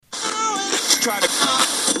try to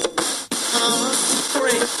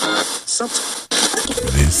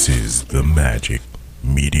This is the Magic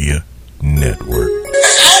Media Network. Open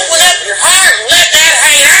up your heart and let that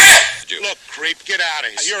hang out. Look, creep, get out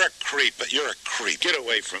of here. You're a creep, but you're a creep. Get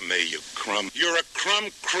away from me, you crumb. You're a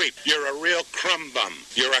crumb creep. You're a real crumb bum.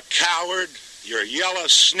 You're a coward. You're a yellow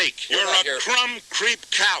sneak. You're a crumb creep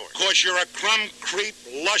coward. Cause you're a crumb creep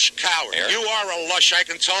lush coward. You are a lush, I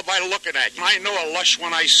can tell by looking at you. I know a lush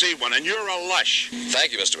when I see one, and you're a lush.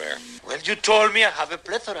 Thank you, Mr. Mayor. Well, you told me I have a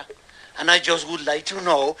plethora. And I just would like to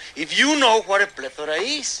know if you know what a plethora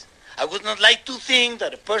is. I would not like to think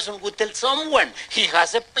that a person would tell someone he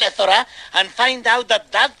has a plethora and find out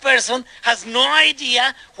that that person has no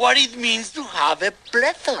idea what it means to have a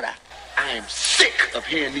plethora. I am sick of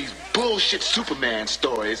hearing these bullshit Superman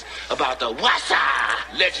stories about the Wassa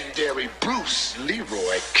legendary Bruce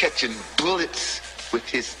Leroy catching bullets with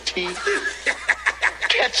his teeth.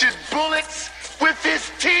 Catching bullets with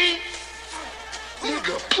his teeth?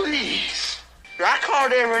 Nigga, please. I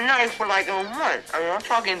called every night for like a month. I mean, I'm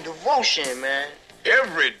talking devotion, man.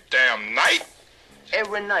 Every damn night?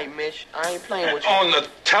 Every night, Mitch. I ain't playing with you. On the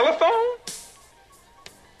telephone?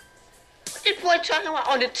 What this boy talking about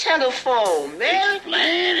on the telephone, man?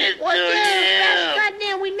 Explain it What to the hell? him.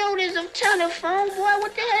 Goddamn, we know there's a telephone, boy.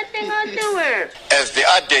 What the hell thing I do here? As the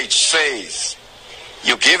adage says,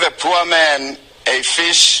 you give a poor man a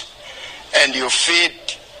fish and you feed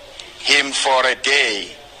him for a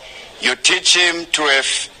day. You teach him to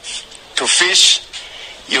fish.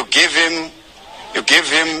 You give him,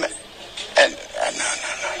 and no.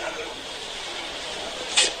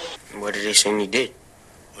 What did they say he did?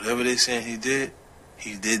 Whatever they saying he did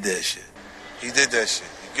that shit. He did that shit.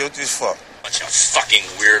 He guilty as fuck. Bunch of fucking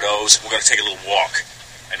weirdos. We're gonna take a little walk.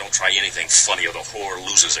 I don't try anything funny or the whore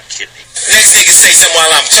loses a kidney. The next nigga say something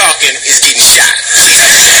while I'm talking is getting shot.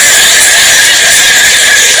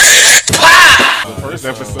 The first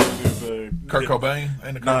episode is Kurt Cobain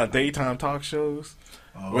and daytime talk shows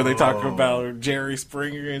where they talk about Jerry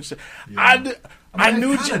Springer and shit. Yeah. I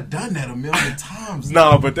knew kind of done that a million times.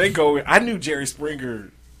 No, but they go. I knew Jerry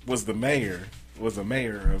Springer was the mayor of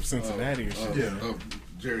Cincinnati and shit.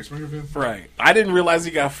 Jerry Springer. Right. I didn't realize he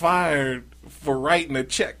got fired for writing a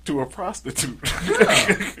check to a prostitute.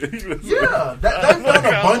 They've done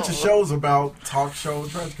a bunch of shows about talk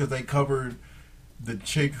shows because they covered the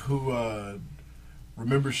chick who.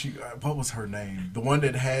 Remember what was her name? The one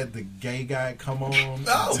that had the gay guy come on.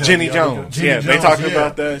 Jenny Jones. They talked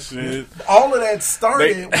about that shit. All of that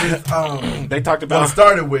started with. They talked about. Well, it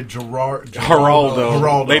started with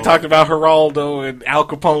Geraldo. They talked about Geraldo and Al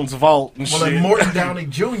Capone's vault and shit. Well, and Morton Downey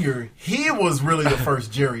Jr. He was really the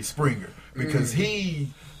first Jerry Springer because he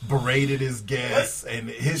berated his guests and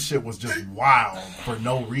his shit was just wild for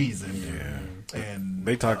no reason. Yeah. And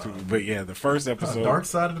they talked the first episode. Dark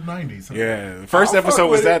Side of the 90s. Huh? Yeah. The first episode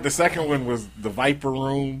was that. The second one was the Viper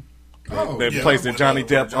Room. That place that Johnny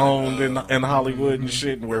Depp owned in Hollywood and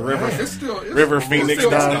shit, where River Phoenix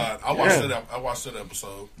died. I watched that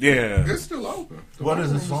episode. Yeah. It's still open. What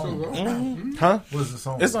is it on? Huh? What is it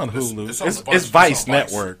on? It's on Hulu. It's Vice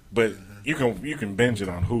Network, but you can binge it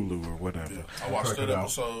on Hulu or whatever. Yeah. I watched that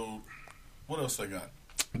episode. What else they got?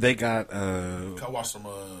 They got I watched some.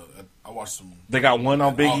 They got one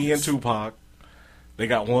on Biggie and Tupac. They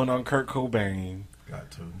got one on Kurt Cobain. Got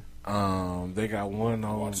two. They got one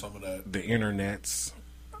on some of that. The internets.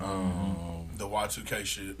 The Y2K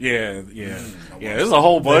shit. Yeah. There's a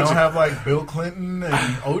whole bunch. They don't have like Bill Clinton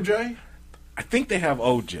and OJ. I think they have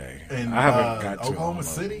OJ. And I haven't got to Oklahoma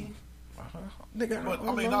City. But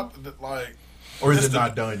I mean, not like. Or is it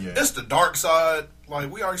not done yet? It's the dark side. Like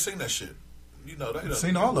we already seen that shit. You know, we've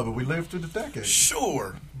seen all of it. We lived through the decade.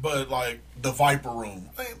 Sure, but like the Viper Room.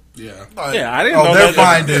 I didn't know they're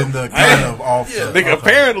finding the kind of off. Yeah. Nigga,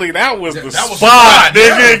 apparently that was the spot,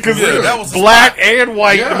 nigga, because black and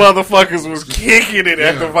white motherfuckers was kicking it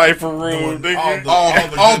at the Viper Room, nigga.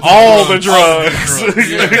 All the drugs.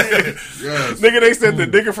 Nigga, they said the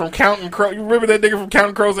nigga from Counting Crows. You remember that nigga from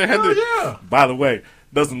Counting Crows that had by the way,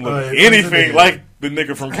 doesn't look anything like the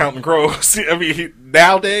nigga from Counting Crows. I mean,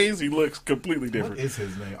 nowadays he looks completely different. What is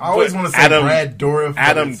his name? I always want to say Brad Dourif.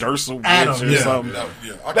 Adam Dershowitz or something.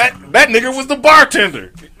 That nigga was the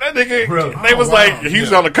bartender. That nigga, they was like,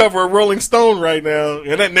 he's on the cover of Rolling Stone right now,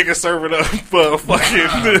 and that nigga serving up fucking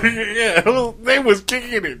they was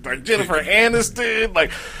kicking it. Like Jennifer Aniston,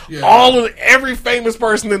 like every famous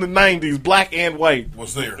person in the 90s, black and white,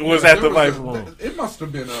 was there. Was at the Viper Room. It must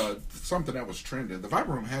have been something that was trending. The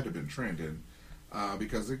Viper Room had to have been trending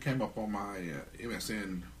because it came up on my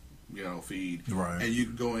MSN feed, right? And you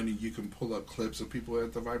can go in and you can pull up clips of people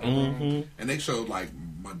at the Viper Room, and they showed like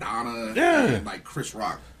Madonna and like Chris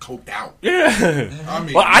Rock coked out. Yeah, I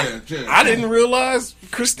mean, well, I didn't realize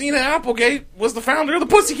Christina Applegate was the founder of the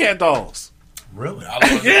Pussycat Dolls. Really?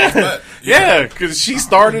 Yeah, because she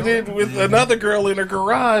started it with another girl in her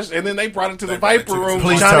garage, and then they brought it to the Viper Room.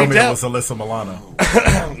 Please Johnny tell me Depp. it was Alyssa Milano.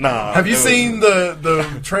 Nah. Have you seen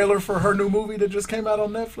the trailer for her new movie that just came out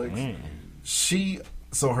on Netflix?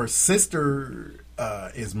 Her sister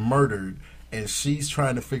is murdered, and she's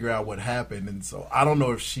trying to figure out what happened, and so I don't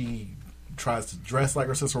know if she tries to dress like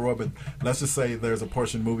her sister or what, but let's just say there's a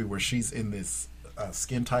portion of the movie where she's in this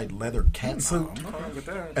skin tight leather cat suit,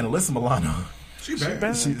 and Alyssa Milano. She's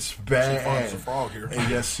bad. She's bad. She's a frog here. And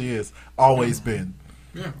yes, she is. Always been.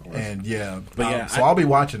 Yeah. And But I'll be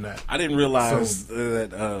watching that. I didn't realize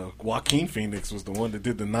that Joaquin Phoenix was the one that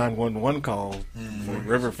did the 911 call when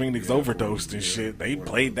River Phoenix overdosed and shit. They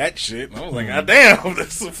played that shit, and I was like, God damn,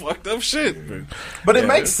 that's some fucked up shit. But it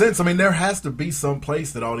makes sense. I mean, there has to be some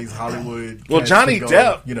place that all these Hollywood Johnny can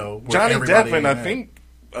Depp, go, Johnny Depp, and I at. think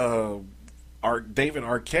David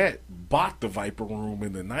Arquette bought the Viper Room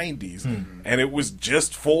in the 90s, and it was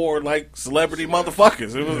just for like celebrity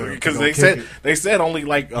motherfuckers. It was because they said only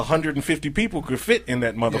like 150 people could fit in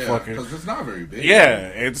that motherfucker. Because it's not very big.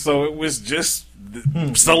 Yeah, and so it was just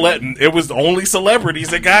it was only celebrities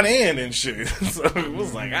that got in and shit. So it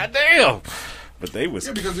was like, God damn. But they was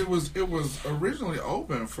because it was originally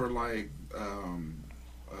open for like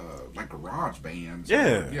garage bands.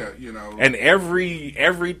 Yeah, and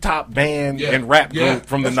every top band and rap group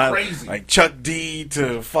from the night, like Chuck D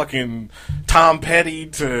to fucking Tom Petty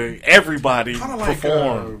to everybody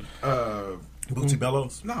performed. Bootsy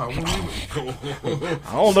Bellows? No, I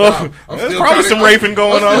don't know. There's probably some raping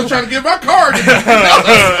going on. I'm still trying to get my card.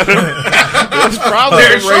 There's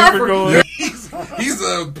probably some raping going on. He's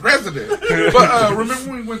a president. But remember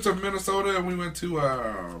when we went to Minnesota and we went to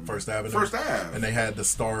First Avenue? First Ave. And they had the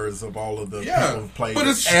stars of all of the people who played. But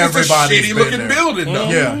it's Everybody's a shitty-looking building, though.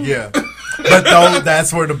 Yeah. But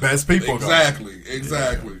that's where the best people go.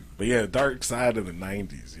 Exactly. But yeah, Dark Side of the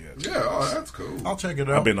 90s. Yeah, that's cool. I'll check it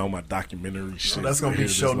out. I've been on my documentary shit. So that's going to be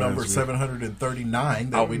show number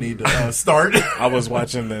 739 that we need to start. I was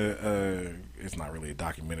watching it's not really a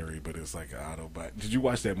documentary, but it's like an autobiography. Did you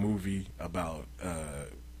watch that movie about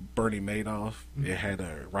Bernie Madoff? It had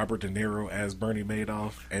Robert De Niro as Bernie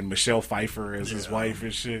Madoff and Michelle Pfeiffer as his wife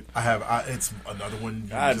and shit. I have. It's another one.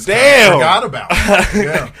 God damn! Forgot about.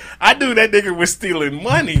 Yeah. I knew that nigga was stealing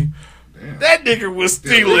money. Damn. That nigga was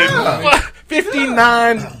stealing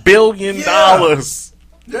 $59 billion. Yeah.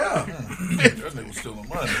 That nigga was stealing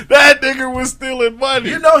money. That nigga was stealing money.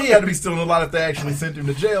 You know he had to be stealing a lot if they actually sent him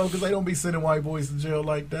to jail, because they don't be sending white boys to jail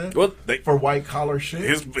like that. Well, for white collar shit.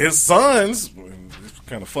 His sons, it's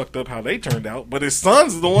kind of fucked up how they turned out, but his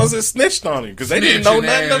sons are the ones that snitched on him because they didn't know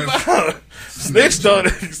nothing about it. Snitched on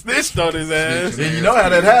his ass. And you know how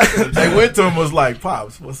that happened. They went to him, was like,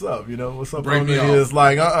 "Pops, what's up? You know, what's up?" Bring me He is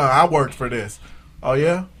like, I worked for this. Oh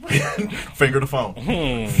yeah, finger the phone.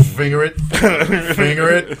 Finger it.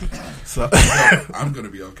 Finger it. So I'm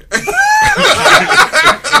gonna be okay.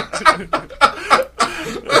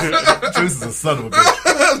 Juice is a son of a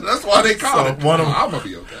bitch. That's why they call it. I'm gonna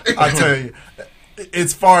be okay. I tell you,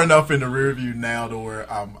 it's far enough in the rear view now to where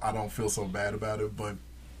I don't feel so bad about it, but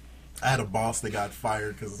I had a boss that got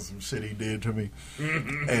fired because of some shit he did to me,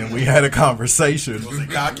 and we had a conversation. Was he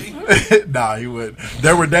cocky? Nah, he wouldn't.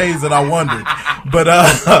 There were days that I wondered, but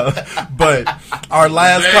our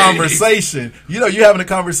last conversation, you having a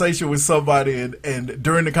conversation with somebody, and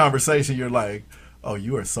during the conversation, you're like, "Oh,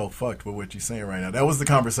 you are so fucked with what you're saying right now." That was the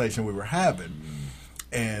conversation we were having,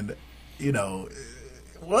 and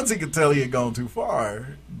once he could tell he had gone too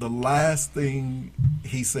far, the last thing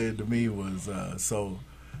he said to me was, "So,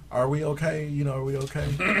 are we okay? Are we okay?"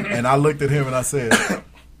 And I looked at him and I said,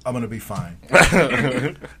 "I'm going to be fine."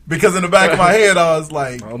 Because in the back of my head, I was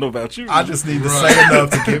like, I don't know about you. I just need to say enough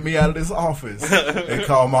to get me out of this office and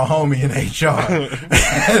call my homie in HR.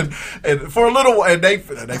 and for a little while, and they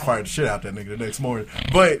fired the shit out that nigga the next morning.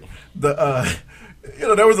 But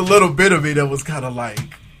there was a little bit of me that was kind of like,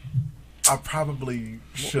 I probably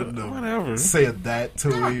shouldn't have said that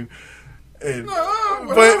to him.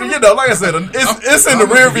 But like I said, it's in the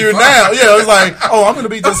rear view now. Yeah, it's like, oh, I'm gonna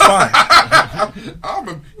be just fine.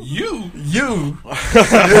 You.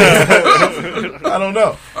 I don't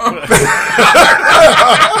know.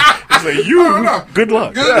 It's like, good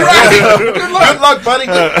luck. Good luck, buddy.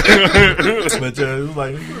 But it was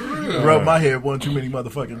like, rub my head one too many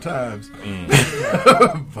motherfucking times.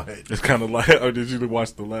 But it's kind of like, did you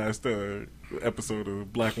watch the last episode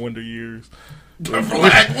of Black Wonder Years. Black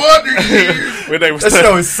Wonder Years. When they was that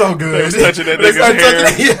show is so good. They was touching that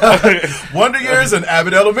nigga's hair. Wonder Years and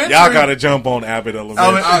Abbott Elementary. Y'all gotta jump on Abbott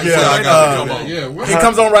Elementary. It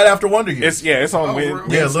comes on right after Wonder Years. It's on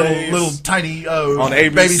Wednesdays. Yeah, little tiny on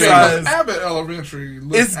ABC. Baby size. Abbott Elementary.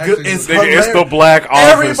 It's good. It's the Black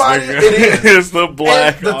Office. Everybody, it is. It's the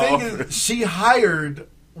Black the Office. thing is, she hired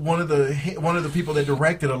one of the people that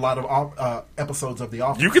directed a lot of episodes of The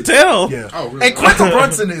Office. You can tell. Yeah. Oh, really? And Quinta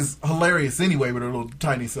Brunson is hilarious anyway with her little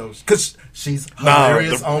tiny self. Because she's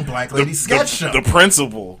hilarious on Black Lady Sketch Show. The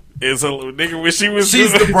principal is a nigga when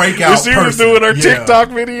she's the breakout when she was doing her TikTok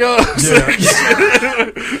videos.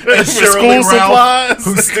 And School Supplies.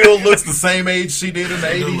 Who still looks the same age she did in the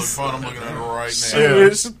 80s. I'm looking at her right now.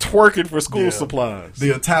 She's twerking for School Supplies.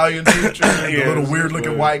 The Italian teacher, the little weird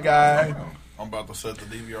looking white guy. I'm about to set the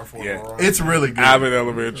DVR for it. It's really good. Abbott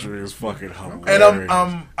Elementary is fucking hilarious. And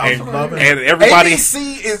I'm loving it. And everybody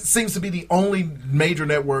ABC seems to be the only major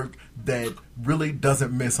network that really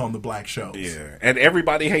doesn't miss on the black shows. Yeah, and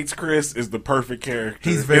Everybody Hates Chris is the perfect character.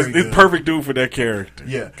 He's very good. He's perfect dude for that character.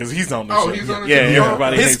 Yeah, because he's on the show. He's on the show.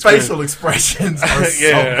 Everybody His Hates facial Chris. expressions are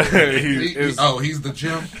so good. He's the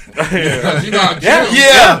Jim.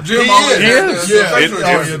 Jim.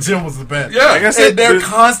 Jim was the best. Yeah, like I said, and they're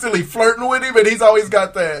constantly flirting with him, and he's always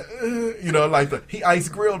got that, he ice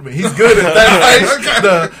grilled me. He's good at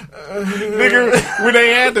that. Nigga, when they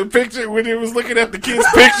had the picture, when he was looking at the kids'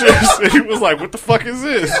 pictures, he was like, "What the fuck is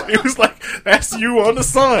this?" He was like, "That's you on the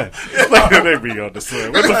sun." Like, they be on the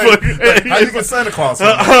sun. What the fuck? How you get Santa Claus? He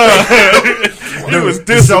was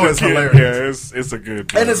the show is hilarious. Yeah, it's a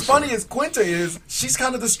good. And as funny as Quinta is, she's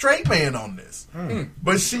kind of the straight man on this,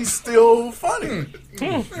 but she's still funny.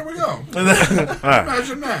 There we go.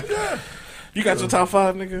 Imagine that. Yeah. You got your top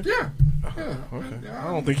 5, nigga? Yeah. Okay. I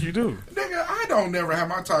don't think you do. Nigga, I don't never have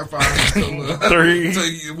my top 5 until 3.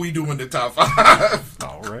 So we doing the top 5.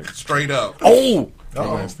 All right. Straight up. Oh!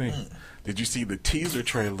 Last thing. Did you see the teaser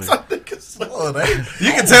trailer? You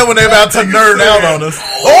can tell when they're about to nerd out on us.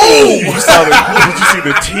 Did you see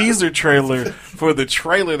the teaser trailer for the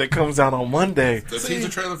trailer that comes out on Monday? The teaser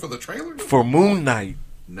trailer for the trailer? For Moon Knight.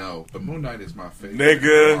 No, but Moon Knight is my favorite.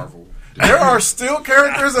 Nigga. Marvel. There are still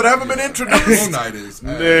characters that haven't been introduced. Moon Knight is.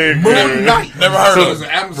 Moon Knight. Never heard of it.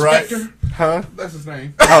 Adam Right. Spector? Huh? That's his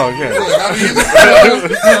name. Oh, yeah.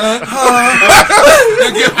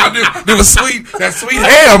 There was that sweet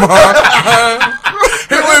ham, huh?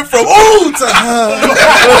 He went from ooh to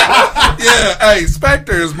huh. Yeah, hey,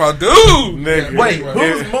 Spectre is my dude. Nigga. Wait,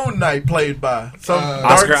 who's Moon Knight played by? Some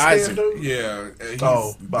Oscar dark-skinned Isaac. dude?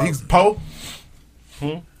 Yeah. He's Poe?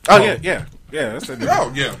 Oh, yeah. Yeah, that's it.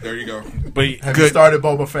 Oh, yeah, there you go. But Have you started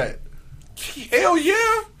Boba Fett? Hell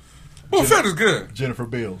yeah. Boba Fett is good. Jennifer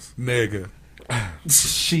Beals. Nigga.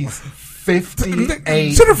 She's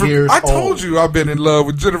 58 Jennifer, years I old. told you I've been in love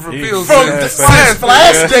with Jennifer Beals. From since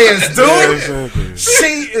Flashdance, dude. Yeah.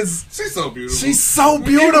 She's so beautiful. She's so With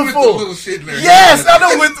beautiful. the little shit in her Yes, hair. I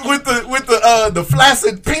know with the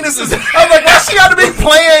flaccid penises. I'm like, why she got to be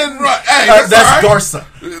playing? Right. Hey, that's all right. Garza.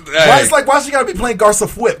 Hey. Why she got to be playing Garza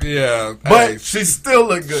Whip? Yeah, but hey, she still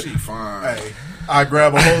look good. She fine. Hey, I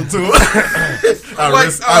grab a hold to it. I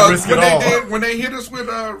risk it all. When they hit us with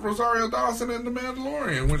Rosario Dawson and The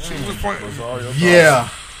Mandalorian when she was playing. Yeah.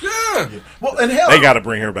 Well, and hell, they got to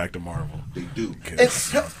bring her back to Marvel. They do.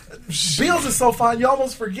 Beals is so fine. You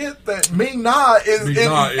almost forget that Ming Na is in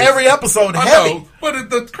Na every episode I heavy. know, but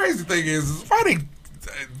the crazy thing is why they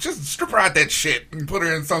just strip her out that shit and put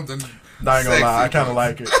her in something. I ain't gonna lie, I kind of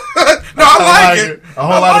like it. No, I like it. A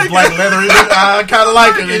whole lot of black leather in it. I kind of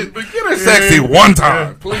like it. But get her sexy one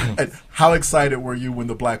time, please. And how excited were you when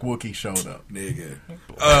the Black Wookiee showed up? Nigga.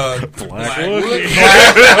 Black Wookiee.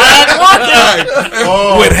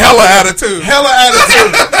 With hella attitude.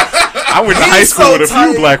 I went to high school with a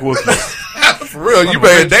few Black Wookiees. For real, you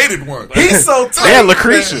may have dated one. He's so tight. They had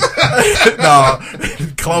Lucretia. No,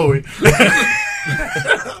 Chloe.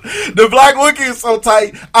 The Black Wookiee is so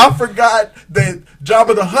tight. I forgot that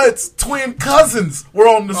Jabba the Hutt's twin cousins were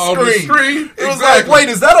on the screen. It was like, wait,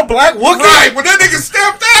 is that a Black Wookiee? Right, when that nigga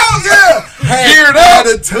stepped out, Geared up.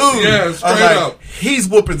 Attitude. Yeah, straight up. He's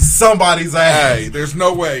whooping somebody's ass. Hey, there's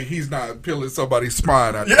no way he's not peeling somebody's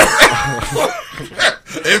spine out there.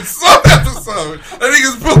 In some episode, that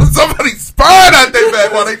nigga's pulling somebody's spine out their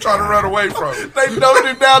back while they trying to run away from it. They dumped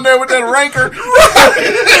him down there with that rancor.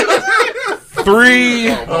 3,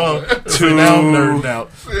 2. Now I'm nerding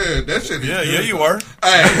out. Yeah, that shit is good. you are.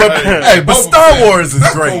 But Boba Star Fett. Wars is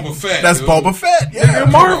That's great. Boba Fett, That's dude. Boba Fett. Yeah,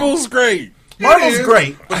 Marvel's great. Marvel's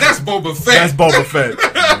great. But that's Boba Fett. That's Boba Fett.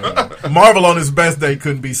 Marvel on his best day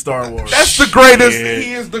couldn't be Star Wars. That's the greatest.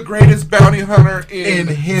 He is the greatest bounty hunter in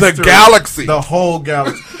history, the galaxy. The whole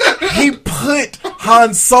galaxy. He put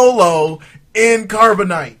Han Solo in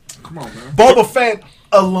Carbonite. Come on, man. Boba Fett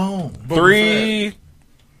alone. 3,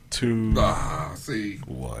 2,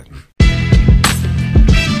 1.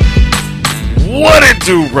 What it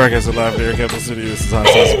do, Broadcast Live there in Capital City. This is Hot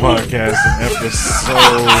Sauce Podcast,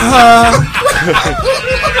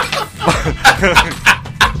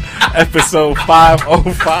 episode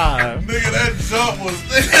 505. Nigga, that jump was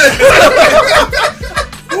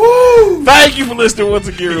Woo! Thank you for listening once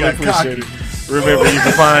again. Really appreciate it. Remember, you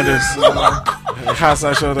can find us at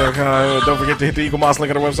HotSauceShow.com. Don't forget to hit the Eagle Moss link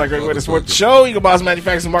on our website. Great way to support the show. Eagle Moss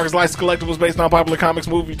manufactures and markets licensed collectibles based on popular comics,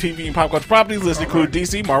 movie, TV, and pop culture properties. Lists include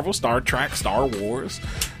DC, Marvel, Star Trek, Star Wars,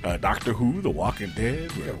 Doctor Who, The Walking Dead,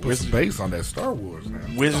 based on that Star Wars now.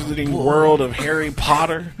 Wizarding World of Harry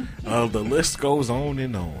Potter. The list goes on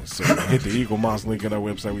and on. So hit the Eagle Moss link on our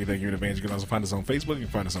website. We thank you in advance. You can also find us on Facebook. You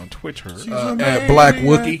can find us on Twitter at Black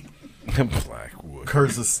Wookie. Black Wookie.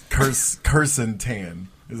 Cursentan.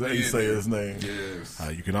 Is that how you say his name? Yes.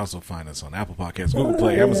 You can also find us on Apple Podcasts, Google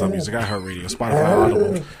Play, Amazon Music, iHeartRadio, Spotify,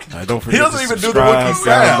 Audible. Don't forget he doesn't to even subscribe, do the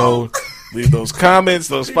download, leave those comments,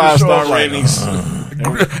 those 5-star ratings.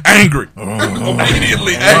 Angry.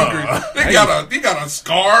 Immediately angry. He got a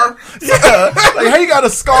scar. Yeah. Like, how you got a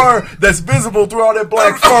scar that's visible through all that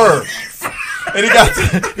black fur? And he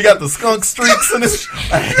got the skunk streaks in his.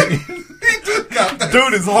 He just got that.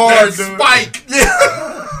 Dude is hard, that dude. Spike.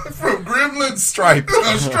 Yeah. From Gremlins. Stripe.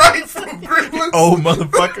 A stripe from Gremlins. Oh,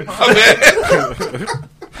 motherfucker.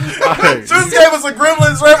 Right. Just gave us a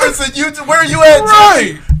Gremlins reference and where are you at?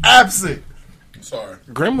 Right. Absent. Sorry.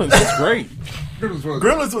 Gremlins was great.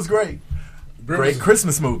 Gremlins was great. Great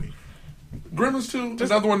Christmas movie. Gremlins 2,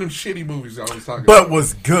 another one of them shitty movies I was talking but about.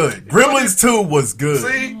 was good. Gremlins 2 was good.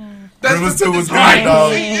 See? Gremlins 2 was good, right.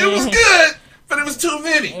 dog. See, it was good, but it was too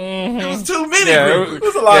many. It was too many Gremlins. It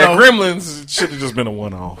was a lot of Gremlins should have just been a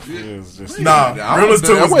one-off. It was just Gremlins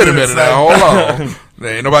 2 was wait good. Wait a minute now, hold on.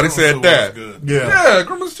 Ain't nobody said that. Yeah,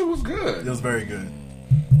 Gremlins 2 was good. It was very good.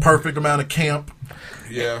 Perfect amount of camp.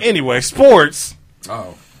 Yeah. Anyway, sports.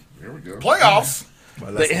 Oh, here we go. Playoffs.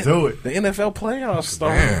 Well, let's do it. The NFL playoffs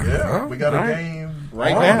start. Yeah, we got a game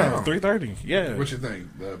right now. 3:30. Yeah. What you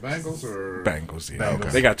think? The Bengals or Bengals? Yeah. Bengals. Okay.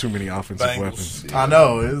 They got too many offensive weapons. I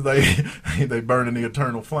know. It's they burning the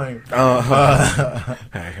eternal flame. Hey,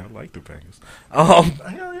 I like the Bengals. Hell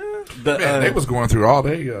yeah. Man, they was going through all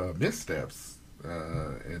their missteps,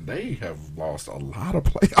 and they have lost a lot of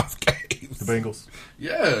playoff games. The Bengals.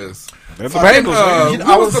 Yes. They're the Bengals.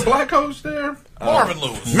 Who was the black coach there? Marvin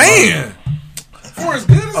Lewis. Man. For as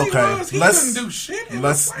good as he was, he let's couldn't do shit.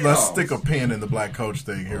 Let's stick a pin in the black coach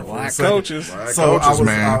thing here. Black for a coaches. Second. So I was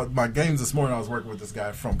man. my games this morning. I was working with this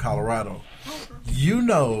guy from Colorado. You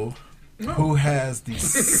know who has the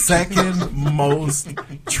second most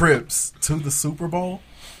trips to the Super Bowl?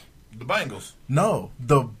 The Bengals. No,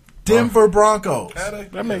 the Denver Broncos.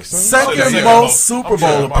 That makes sense. Second most Super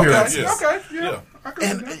Bowl appearances. Okay, yeah.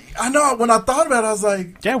 And I know when I thought about it, I was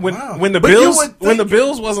like, yeah, wow. when the Bills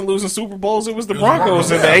wasn't losing Super Bowls, it was the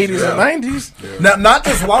Broncos in the 80s and 90s. Yeah. Now, not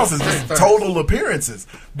just losses, just total appearances.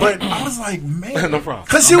 But I was like, man, no problem.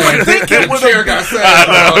 Because you would think it would have.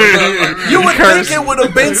 You would think it would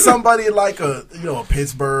have been somebody like a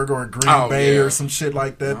Pittsburgh or a Green Bay or some shit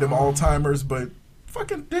like that, them all timers, but.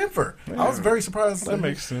 Fucking Denver. I was very surprised. That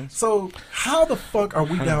makes sense. So, how the fuck are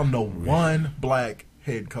we down to one black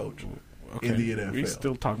head coach in the NFL? We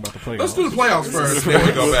still talking about the playoffs. Let's do the playoffs first. Then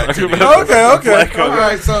we go back to Okay. All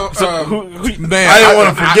right, so man, I didn't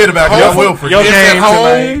want to forget about it. I will forget. It's at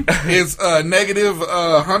home. It's negative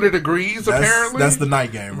 100 degrees, apparently. That's the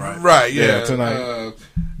night game, right? Right, yeah. Tonight.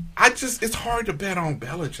 It's hard to bet on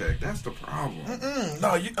Belichick. That's the problem.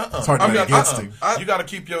 No, It's hard to bet against him. You got to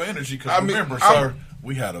keep your energy because remember, sir,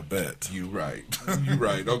 we had a bet. You right. You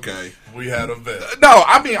right. Okay. We had a bet. No,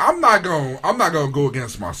 I mean I'm not gonna go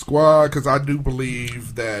against my squad because I do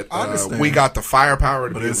believe that we got the firepower.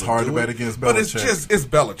 But it's hard to bet against Belichick. But it's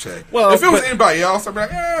Belichick. Well, if it was anybody else, I'd be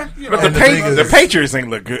like, But the Patriots ain't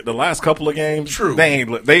look good. The last couple of games, true. They ain't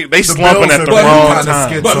look. They slumping at the wrong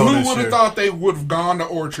time. But who would have thought they would have gone to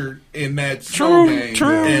Orchard in that snow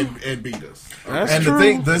game and beat us? And the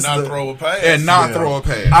thing, throw a pass. And not throw a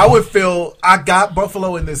pass. I got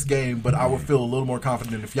Buffalo in this game, but I would feel a little more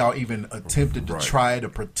confident if y'all even attempted to try to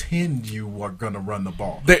pretend you were going to run the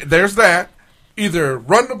ball. There's that. Either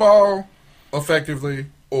run the ball effectively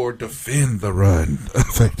or defend the run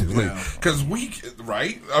effectively. Because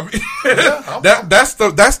right? I mean, that's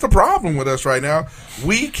the problem with us right now.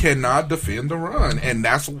 We cannot defend the run, and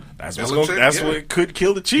that's what could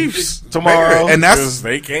kill the Chiefs tomorrow. And that's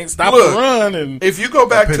they can't stop the run. And if you go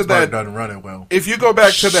back to that, doesn't run it well. If you go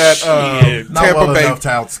back to that Tampa Bay, to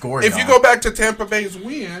outscore if you go back to Tampa Bay's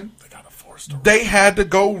win, they had to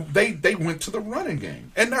go. They went to the running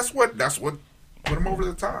game, and that's what put them over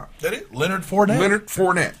the top. That it? Leonard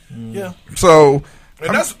Fournette. Yeah. So,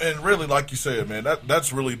 and really, like you said, man,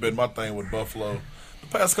 that's really been my thing with Buffalo the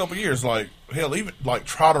past couple of years. Like, hell, even like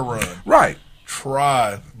try to run, right?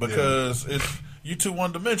 Try because you too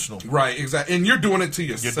one dimensional, right? Exactly, and you're doing it to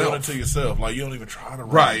yourself. You're doing it to yourself. Like you don't even try to run,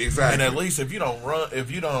 right? Exactly. And at least if you don't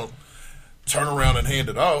turn around and hand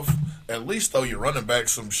it off, at least throw your running back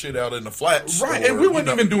some shit out in the flats. Right, and we weren't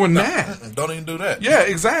even doing that. Don't even do that. Yeah,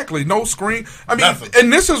 exactly. No screen. I mean, Nothing.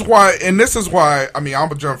 and this is why. I mean, I'm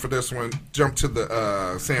gonna jump for this one. Jump to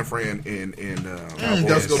the San Fran in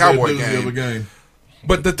Cowboy game.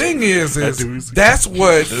 But the thing is that's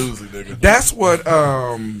what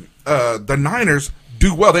the Niners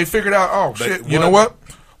do well. They figured out, you know what?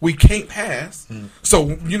 We can't pass.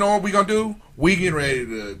 So, you know what we going to do? We getting ready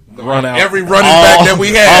to run out every running back that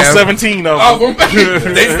we have. All 17 of them.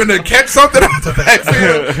 They finna catch something out the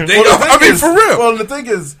backfield. I mean, for real. Well, the thing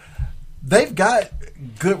is, they've got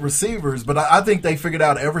good receivers, but I think they figured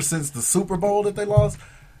out ever since the Super Bowl that they lost,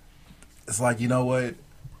 it's like, you know what?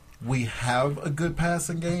 We have a good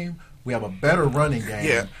passing game. We have a better running game.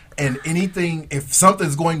 Yeah. And if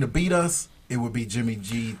something's going to beat us, it would be Jimmy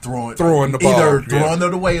G throwing the ball. Either throwing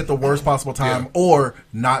it away at the worst possible time or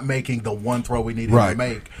not making the one throw we needed to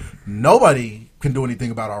make. Nobody can do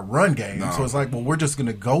anything about our run game. No. So it's like, well, we're just going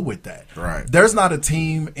to go with that. Right. There's not a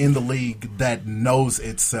team in the league that knows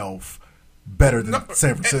itself better than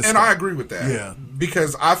San Francisco. And I agree with that. Yeah.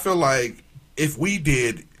 Because I feel like if we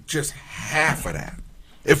did just half of that,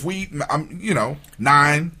 if we,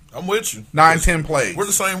 9. I'm with you. 9-10 plays. We're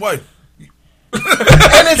the same way.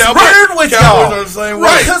 And it's weird with y'all. Are the same way.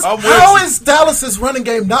 Right. Because how is Dallas's running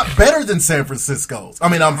game not better than San Francisco's? I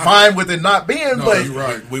mean, I'm fine with it not being, but you're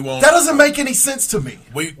right. We won't. That doesn't make any sense to me.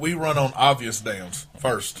 We run on obvious downs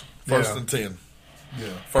first and 10. Yeah,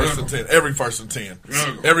 first and 10. Every first and 10.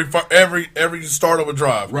 Every start of a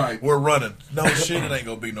drive. Right. We're running. No shit, it ain't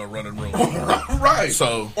gonna be no running room. Right.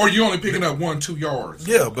 So, or you only picking up 1-2 yards.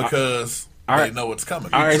 Yeah, because they know what's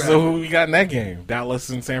coming. All right, so who we got in that game? Dallas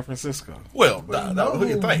and San Francisco. Well, who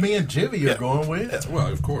you think? Me and Jivy are going with. Yeah. Well,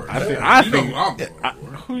 of course. I think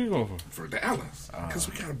who you going for? Dallas, because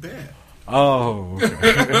we got a bet. Oh, okay.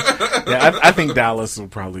 I think Dallas will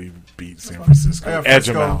probably beat San Francisco. Edge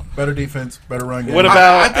them out. Better defense, better run game. What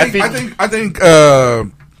about? I think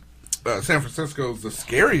San Francisco's the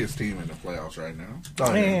scariest team in the playoffs right now.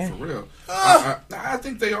 For real. I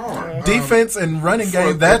think they are. Defense and running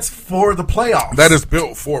game, that's for the playoffs. That is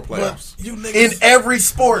built for playoffs. In every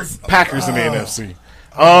sport. Packers in the NFC.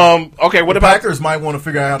 Okay, what about Packers might want to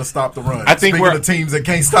figure out how to stop the run. I think Speaking of teams that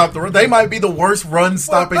can't stop the run, they might be the worst run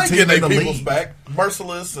stopping team in the league. Back.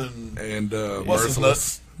 Merciless and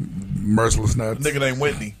Merciless. Merciless nuts. Nigga named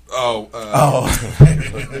Whitney.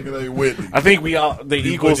 Nigga named Whitney. I think we all the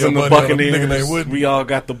Eagles and the Buccaneers. We all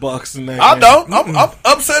got the Bucks in there. I know. I'm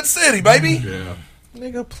upset city, baby. Yeah.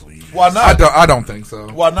 Nigga, please. Why not? I don't think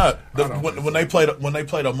so. Why not? When they played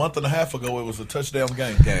a month and a half ago, it was a touchdown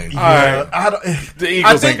game. Yeah, I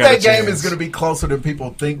think that game is going to be closer than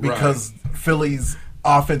people think because Philly's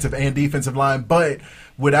offensive and defensive line, but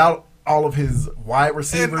without all of his wide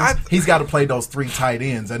receivers, he's got to play those 3 tight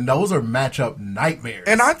ends, and those are matchup nightmares.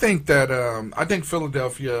 And I think that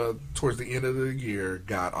Philadelphia towards the end of the year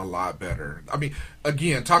got a lot better. I mean,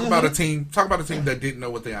 again, talk about a team that didn't know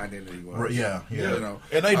what their identity was. Yeah.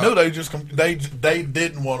 And they knew they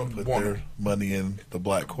didn't want to put their money in the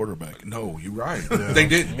black quarterback. No, you're right. They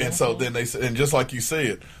didn't. And so then and just like you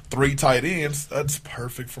said, 3 tight ends, that's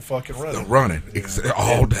perfect for fucking running. Running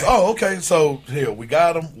all day. Oh, okay. So here we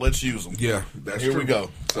got them. Let's use them. Yeah, that's here true. we go.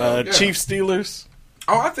 Chiefs Steelers.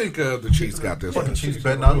 Oh, I think the Chiefs got this. The Chiefs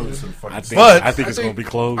better not lose. I think it's going to be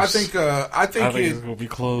close. I think it's going to be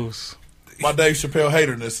close. My Dave Chappelle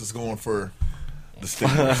haterness is going for the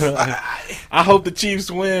Steelers. I hope the Chiefs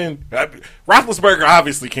win. Roethlisberger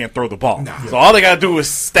obviously can't throw the ball, so all they got to do is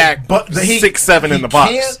stack 6-7 in the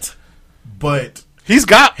box. Can't, but he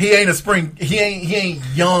ain't a spring. He ain't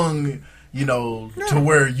young. To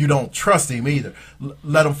where you don't trust him either.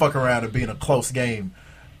 Let him fuck around and be in a close game.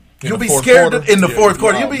 You'll be scared in the fourth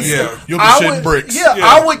quarter. You'll be shitting bricks.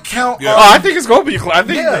 I would count. Oh, I think it's going to be. I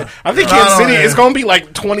think Kansas City is going to be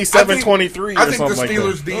like 27-23. I think the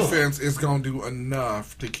Steelers' defense is going to do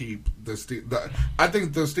enough to keep the Steelers. I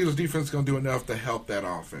think the Steelers' defense is going to do enough to help that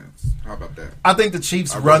offense. How about that? I think the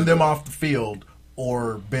Chiefs run them off the field,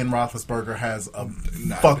 or Ben Roethlisberger has a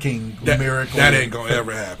fucking miracle. That ain't gonna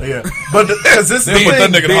ever happen. Yeah, but because this is put that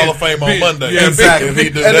nigga in the Hall of Fame on Monday. Yeah, exactly. If he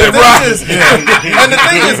does and that, and the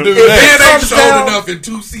thing is, if Ben ain't showed enough in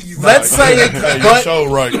 2 seasons. Let's say it, show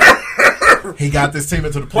right. He got this team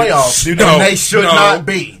into the playoffs, and they should not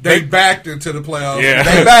be. They backed into the playoffs. Yeah,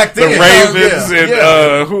 they backed the Ravens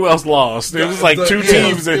and who else lost? It was like two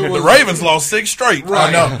teams. The Ravens lost 6 straight. Right,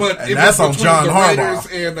 I know, but and that's on John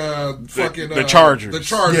Harbaugh and the Chargers. The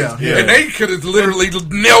Chargers, yeah. And they could have literally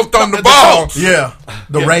knelt on the ball. Yeah,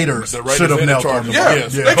 the Raiders should have knelt on the ball.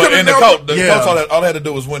 Yes. They could have knelt. The coach, all they had to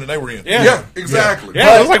do was win, and they were in. Yeah, exactly.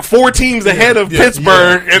 Yeah, it was like 4 teams ahead of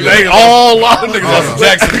Pittsburgh, and they all lost. Them niggas lost to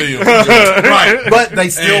Jacksonville. Right, but they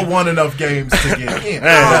still won enough games to get in.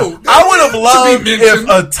 I would have loved if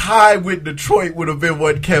a tie with Detroit would have been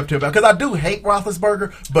what kept him out. Because I do hate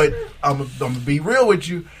Roethlisberger, but I'm going to be real with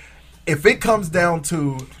you. If it comes down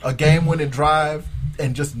to a game-winning drive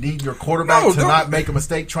and just need your quarterback to not make a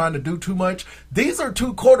mistake trying to do too much, these are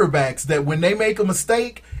 2 quarterbacks that when they make a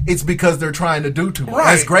mistake, it's because they're trying to do too much.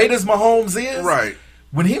 Right. As great as Mahomes is, right.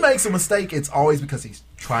 When he makes a mistake, it's always because he's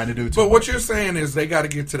trying to do too much. But what you're saying is they got to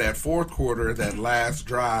get to that fourth quarter, that last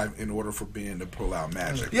drive, in order for Ben to pull out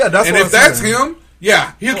magic. Yeah, that's and what if that's him,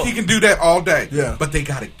 he can do that all day. Yeah, but they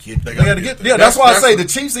got to get. They got to get. Yeah, that's why I say the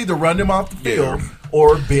Chiefs either run them off the field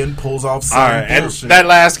or Ben pulls off some bullshit. That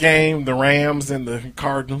last game, the Rams and the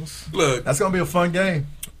Cardinals. Look, that's gonna be a fun game.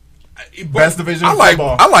 Best division.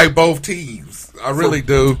 Football. I like both teams. I really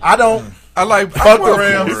do. I don't. I like fuck the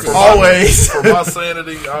Rams always. For my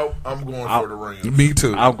sanity, I'm going for the Rams. Me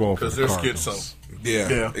too. I'm going for because the they're Cardinals. schizo.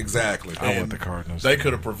 Yeah, exactly. I want the Cardinals. They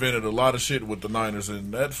could have prevented a lot of shit with the Niners,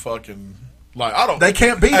 and that fucking I don't. They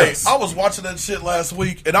can't beat us. I was watching that shit last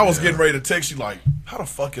week, and I was getting ready to text you like, "How the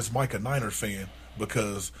fuck is Mike a Niner fan?"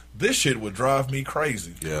 Because this shit would drive me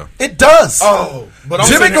crazy. Yeah, it does. Oh, but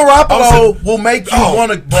Jimmy Garoppolo will make you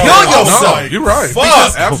want to kill yourself. No, you're right.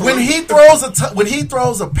 Because when he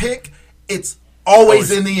throws a pick, it's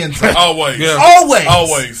always in the end zone. Always,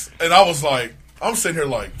 always. And I was like, I'm sitting here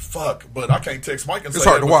like, fuck, but I can't text Mike and say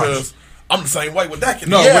that because I'm the same way with that. With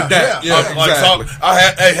that, exactly. So I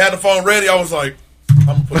had the phone ready. I was like, I'm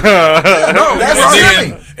gonna put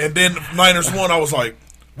that's and then Niners won. I was like,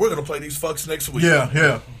 we're gonna play these fucks next week.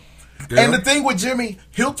 Yeah. And the thing with Jimmy,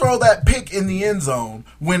 he'll throw that pick in the end zone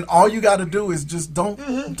when all you got to do is just don't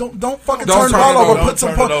fucking turn the ball over, put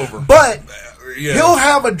some points. But he'll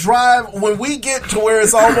have a drive when we get to where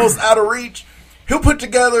it's almost out of reach. He'll put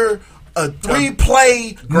together a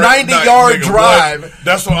 3-play, 90-yard drive.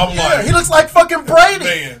 That's what I'm like. He looks like fucking Brady.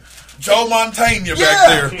 Man. Joe Montana back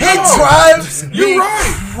there. He drives me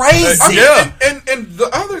crazy. And the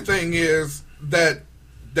other thing is that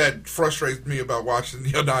frustrates me about watching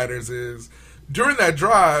the Niners is during that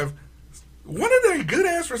drive, one of their good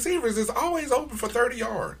ass receivers is always open for 30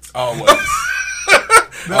 yards. Always.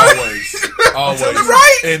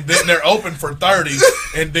 Right. And then they're open for 30,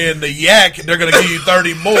 and then the yak, they're going to give you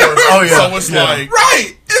 30 more. Oh, yeah. So it's like...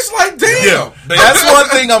 Right. It's like, damn. Yeah. That's one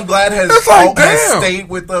thing I'm glad has stayed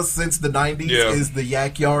with us since the 90s is the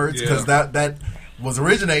yak yards, because that was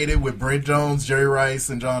originated with Brent Jones, Jerry Rice,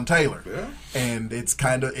 and John Taylor. Yeah. And it's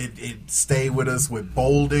kind of, it stayed with us with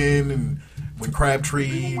Bolden, and when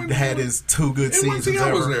Crabtree had his 2 good seasons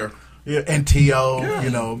ever. Was there. Yeah, and T.O.,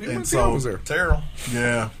 and so was there. Terrell.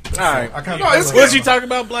 Yeah. All right. What you talking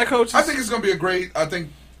about, black coaches? I think it's going to be a great. I think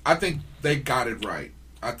they got it right.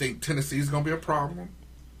 I think Tennessee's going to be a problem.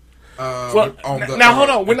 Hold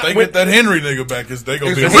on. When they get that Henry nigga back, they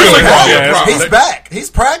going to be a really problem. He's back. He's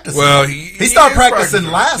practicing. Well, he started practicing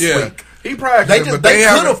last week. He practiced. They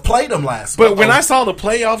could have played him last week. But when I saw the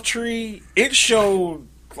playoff tree, it showed.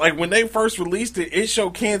 Like, when they first released it, it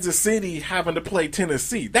showed Kansas City having to play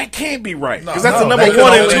Tennessee. That can't be right. Because that's the number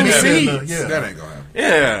 1 and 2 seeds. That ain't going to happen.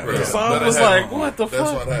 Yeah. Right. So I was like, what the fuck?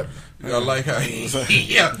 That's what happened. I like how he... That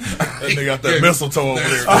nigga got that mistletoe over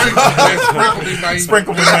there.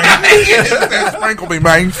 Sprinkle me, man. Sprinkle me,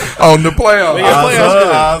 man. On the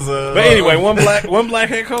playoffs. But anyway, one black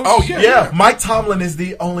head coach? Oh, yeah. Mike Tomlin is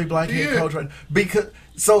the only black head coach right now. Because,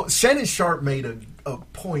 so Shannon Sharp made a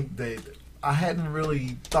point that I hadn't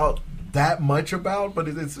really thought that much about, but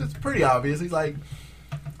it's pretty obvious. He's like,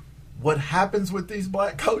 what happens with these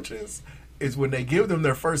black coaches is when they give them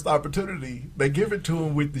their first opportunity, they give it to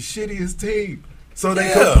them with the shittiest team. So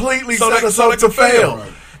they completely set us up to fail.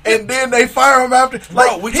 Right. and then they fire him after.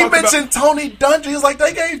 Like, Bro, he mentioned Tony Dungy. He's like,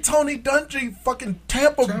 they gave Tony Dungy fucking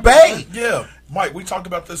Tampa Bay. Yeah, Mike, we talked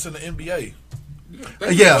about this in the NBA.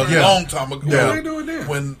 Yeah. A long time ago. What are they doing there?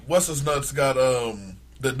 When What's His Nuts got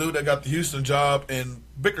the dude that got the Houston job and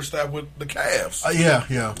Bickerstaff with the Cavs.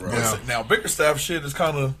 Yeah. Now Bickerstaff shit is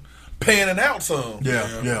kind of panning out some.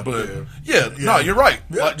 Yeah. But no, you're right.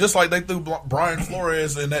 Like, just like they threw Brian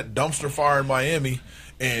Flores in that dumpster fire in Miami.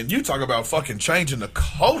 And you talk about fucking changing the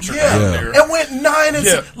culture out there. And went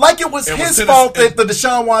 9-6. Like it was his fault that the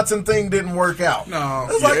Deshaun Watson thing didn't work out. No.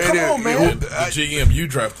 It's like, come on, man. The GM you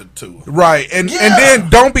drafted too. Right. And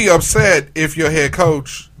then don't be upset if your head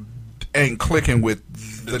coach ain't clicking with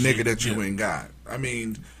the nigga that you ain't got. I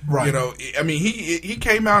mean, you know, he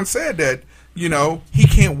came out and said that, you know, he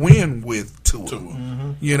can't win with Tua.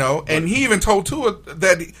 Mm-hmm. You know, and he even told Tua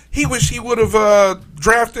that he wish he would have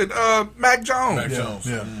drafted Mac Jones.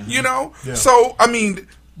 You know? Yeah. So, I mean,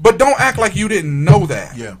 but don't act like you didn't know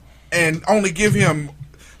that. Yeah. And only give him...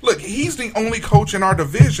 Look, he's the only coach in our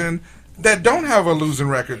division that don't have a losing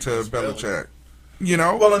record to Belichick. You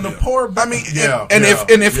know? Well, in the poor... I mean,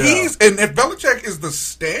 if Belichick is the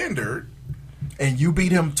standard... And you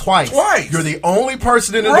beat him twice. You're the only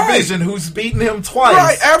person in the division who's beaten him twice.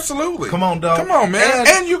 Right, absolutely. Come on, dog. Come on, man.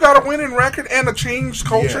 And you got a winning record and a changed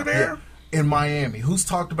culture there. Yeah. In Miami. Who's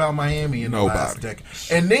talked about Miami in the last decade?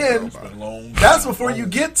 And then, Nobody. that's before you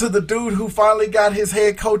get to the dude who finally got his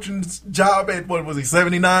head coaching job at, what was he,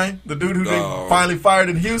 79? The dude who they finally fired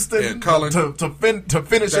in Houston to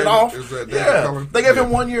finish it off. Cullen? They gave him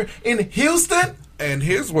 1 year in Houston. And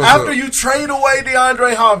his was... After you trade away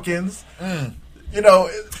DeAndre Hopkins... You know,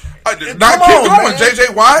 keep going.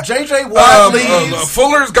 J.J. Watt. J.J. Watt leaves.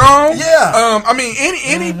 Fuller's gone. Yeah. I mean,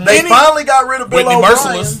 any they finally got rid of Bill Whitney O'Brien.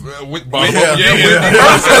 Merciless. Whitney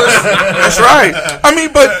Merciless. That's right. I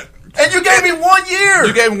mean, but... And you gave him 1 year.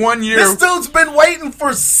 You gave 1 year. This dude's been waiting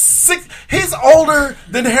for 6... He's older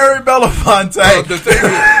than Harry Belafonte. The thing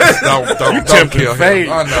is... Don't kill him.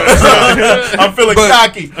 I know. I'm feeling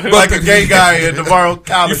cocky. Like a gay guy at Navarro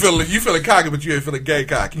College. You feeling cocky, but you ain't feeling gay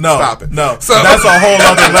cocky. No. Stop it. No. So, that's a whole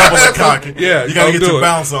other level of cocky. Yeah. You gotta get your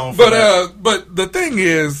bounce on for that. But the thing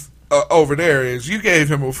is, over there is, you gave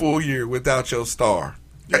him a full year without your star.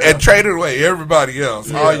 And traded away everybody else.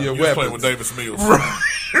 All your weapons. Playing with Davis Mills.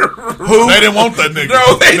 Who? They didn't want that nigga.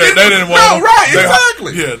 No, they didn't want him. Right,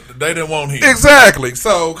 exactly. They didn't want him. Exactly.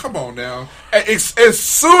 So, come on now. As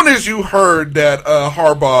soon as you heard that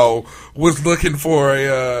Harbaugh was looking for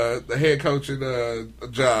a head coaching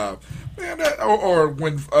job, man, or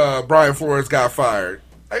when Brian Flores got fired,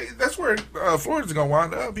 that's where Flores is going to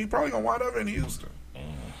wind up. He's probably going to wind up in Houston.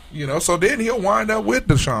 You know, so then he'll wind up with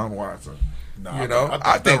Deshaun Watson. No, you know,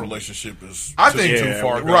 I think that relationship is too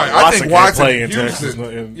far gone. Right, I think Watson in Texas.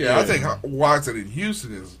 Houston. I think Watson in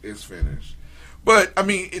Houston is finished. But I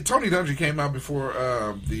mean, Tony Dungy came out before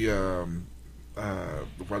while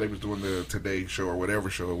they was doing the Today Show or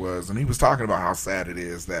whatever show it was, and he was talking about how sad it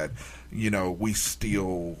is that, you know, we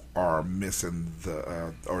still are missing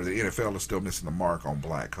or the NFL is still missing the mark on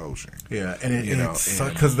black coaching. Yeah, and it's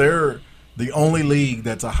because they're the only league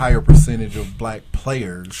that's a higher percentage of black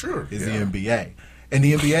players is the NBA. And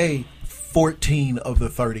the NBA, 14 of the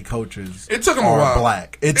 30 coaches took them are a while.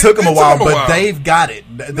 Black. It took them a while, but they've got it.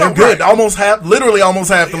 They're good. Right. Literally almost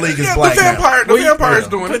half the league is black now. The Vampire's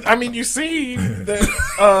doing it. I mean, you see that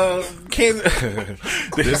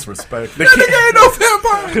Disrespect. That nigga ain't no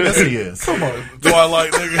vampire. Yes, he is. Come on. Do I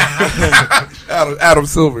like nigga? Adam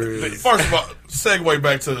Silver is. First of all, segue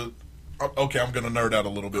back to... Okay, I'm going to nerd out a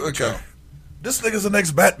little bit. Okay. This nigga's the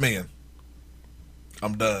next Batman.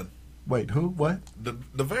 I'm done. Wait, who? What? The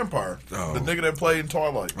vampire. The nigga that played in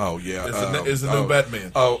Twilight. Oh, yeah. Is the new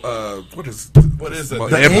Batman. What is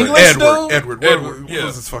that? Edward. Yeah. What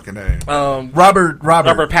was his fucking name? Robert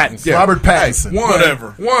Pattinson. Yeah. Robert Pattinson.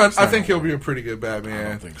 Whatever. I think he'll be a pretty good Batman. I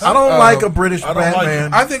don't think so. I don't like a British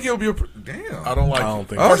Batman. I think he'll be damn. I don't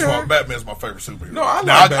like it. First of all, Batman's my favorite superhero. No, I like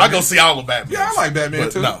Batman. I go see all the Batman. Yeah, I like Batman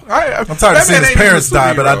too. No. I'm tired of seeing his parents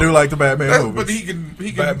die, but I do like the Batman movies.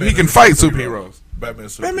 But he can fight superheroes.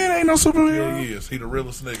 Batman ain't no superhero. Yeah, he is. He the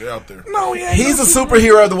realest nigga out there. No, he ain't. He's a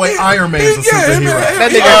superhero the way Iron Man's a superhero.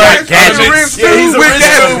 That nigga got gadgets. He's a rich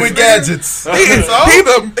dude with gadgets.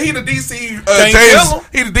 He the DC James.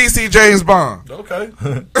 He the DC James Bond. Okay,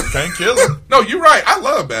 can't kill him. No, you're right. I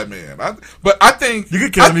love Batman. But I think you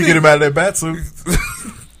could kill him. You get him out of that bat suit.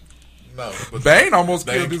 No, but Bane almost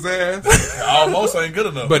killed his ass. Almost ain't good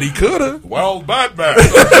enough. But he could have. Well, Batman.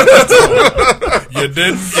 You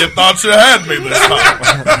didn't. You thought you had me this time.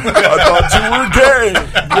 I thought you were gay.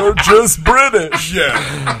 You're just British.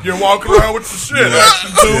 Yeah. You're walking around with your shit.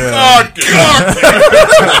 Action 2 cocky.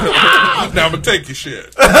 Now I'm going to take your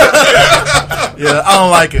shit. Yeah, I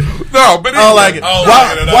don't like it. No, but I don't like it.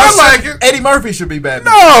 I like it. Eddie Murphy should be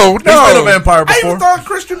Batman. No. He's been a vampire I before. even thought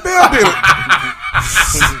Christian Bale did it.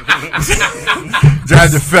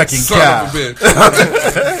 Drive the fucking Son cow. of a bitch.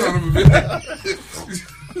 Son of a bitch.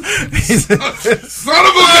 Son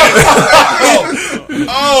of a bitch.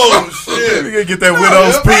 Oh, shit. You gonna get that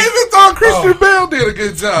widow's I peak. even thought Christian Bale did a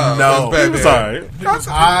good job. No, as He was Batman.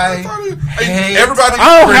 alright. Everybody.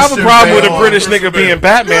 I don't have a Christian problem with a Bale. British nigga being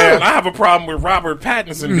Batman. I have a problem with Robert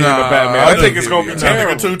Pattinson being a Batman. I think it's gonna be I think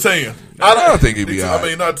terrible. a 210. I don't think he'd be I alright.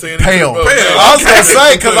 mean, not 10. Pale. Pale. I was gonna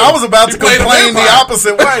say because I was about to He played a complain the vampire.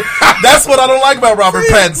 opposite way. That's what I don't like about Robert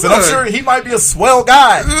Pattinson. I'm sure he might be a swell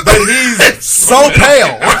guy, but he's so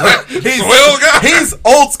pale. He's Swell guy? He's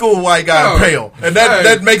old school white guy No. pale, and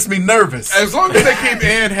that makes me nervous. As long as they keep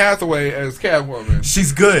Anne Hathaway as Catwoman.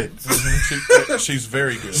 She's good. She's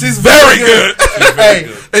very good. She's very good. Hey,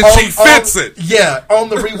 And she fits it. Yeah, on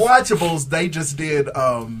the rewatchables, they just did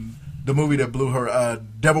the movie that blew her,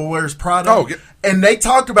 Devil Wears Prada. Oh, yeah. And they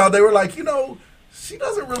talked about, they were like, she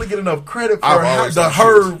doesn't really get enough credit for I've always thought she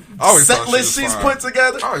her was- I always set thought she list was she's fine. put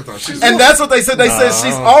together. I always thought she was And that's what they said. They said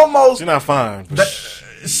she's almost. She's not fine.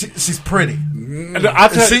 She's pretty. I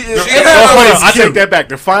take cute. that back.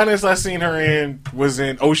 The finest I seen her in was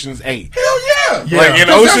in Ocean's 8. Hell yeah. Like in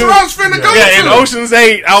 'Cause Ocean's, that's what I was finna go yeah, in to. Ocean's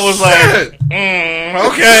 8, I was like, Shit.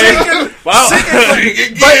 okay. Wow. She's really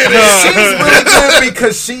good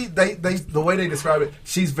because the way they describe it,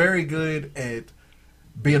 she's very good at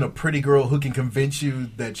being a pretty girl who can convince you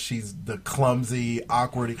that she's the clumsy,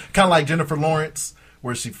 awkward, kind of like Jennifer Lawrence,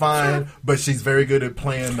 where she's fine, but she's very good at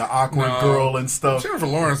playing the awkward girl and stuff. Jennifer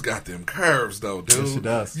Lawrence got them curves, though, dude. Yes, she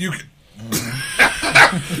does. You can,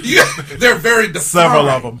 they're very defined. Several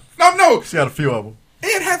of them. No. She got a few of them.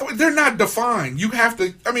 Anne Hathaway, they're not defined. You have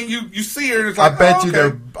to. I mean, you see her. And it's I like, bet oh, you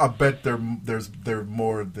okay. they're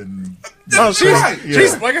more than. No, she's Yeah.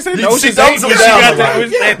 like I said, She Ocean's dumbs 8 them when she down got a that, lot.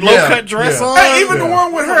 that Yeah. low cut dress Yeah. on. Hey, even the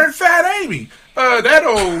one with her and Fat Amy. That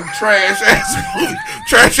old trash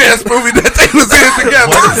ass movie that they was in together.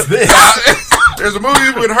 What is this? There's a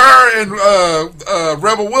movie with her and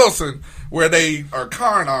Rebel Wilson where they are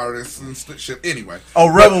con artists and shit. Anyway. Oh,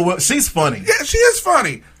 Rebel, she's funny. Yeah, she is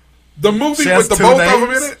funny. The movie She has with the two both of them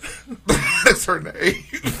names? in it. That's her name.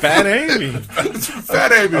 Fat Amy.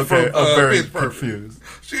 Fat Amy Okay, from I'm very Pitch Perfect. confused.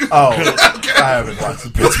 I haven't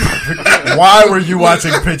watched Pitch Perfect. Why were you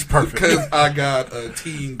watching Pitch Perfect? Because I got a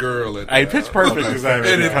teen girl at Hey, Pitch Perfect is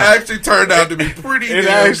actually and it actually turned out to be pretty It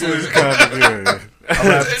damn actually is good. kind of good. I'm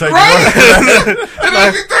gonna have to take Not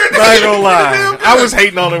gonna lie, I was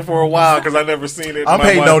hating on it for a while because I never seen it. I'm My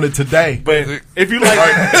hating wife- on it today. But if you like,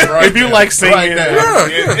 if you like singing, Right there.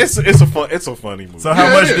 it's a funny movie. So how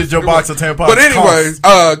Yeah, much it is. did your box of tampons But anyways,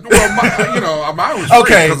 cost? mine was free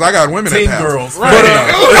Okay. because I got women Teen at the house. girls. Right. But,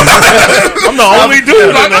 I'm the only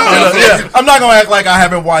dude. I'm not gonna act like I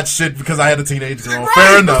haven't watched shit because I had a teenage girl. Right,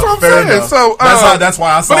 Fair that's enough. what I'm Fair saying. enough. So, that's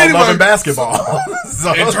why I saw but anyway- Love and Basketball.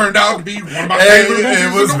 So, It turned out to be one of my favorite movies.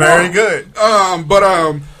 it was in the very world. good.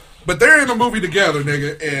 But they're in a movie together,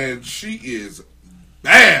 nigga, and she is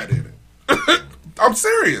bad in it. I'm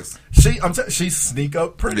serious. She sneak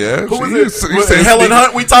up pretty. Yeah, Who she was is. it? You Was said it Helen sneak-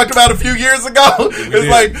 Hunt we talked about a few years ago. It's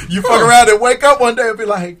like you fuck around and wake up one day and be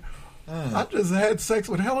like, I just had sex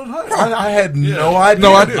with Helen Hunt. I had no idea.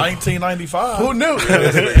 No idea. 1995. Who knew?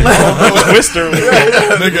 Twister.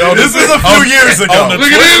 Nigga, This is a few years ago. On the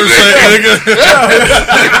Look at Twitter this set, nigga.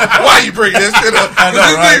 Why you bring this shit up? I know,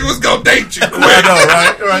 This right? nigga was gonna date you I quick. know,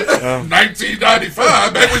 right?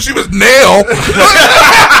 1995, back when she was Nell.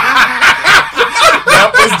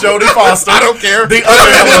 That was Jodie Foster. I don't care. The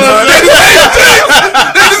other Helen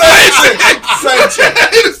Same chick.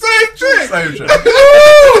 The same chick. Same chick.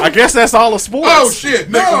 I guess that's all of sports. Oh shit!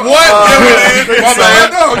 No, What? My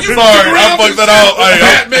bad. No, you Sorry, stick I around fucked for that all.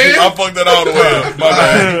 Batman. I fucked that all the way up. My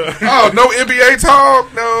bad. Oh, no NBA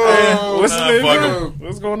talk. No. What's the name? fuck of it?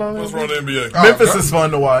 What's going on? What's wrong with the NBA? Memphis is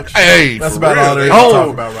fun to watch. Hey, That's for about real. all there is to talk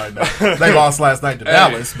about right now. They lost last night to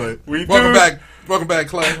Dallas, but We Welcome do. back. Welcome back,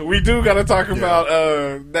 Clay. We do got to talk about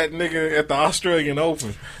that nigga at the Australian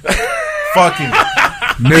Open. fucking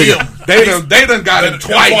Nigga, they done got him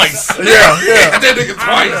twice. yeah. That nigga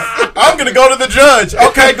twice. I'm gonna go to the judge.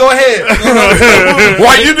 Okay, go ahead.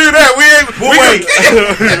 Why you do that?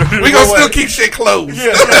 We gonna still keep shit closed.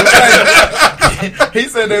 He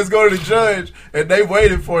said they was going to the judge, and they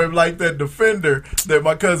waited for him like that defender that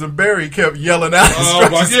my cousin Barry kept yelling out. Yeah,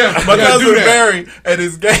 my yeah, cousin do that. Barry at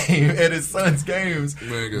his game, at his son's games,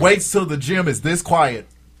 Nigga. waits till the gym is this quiet.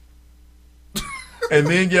 and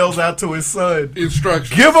then yells out to his son,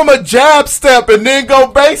 instructions. Give him a jab step and then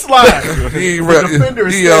go baseline. The defender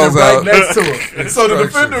is standing right next to him. So the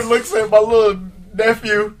defender looks at my little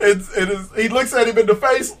nephew and he looks at him in the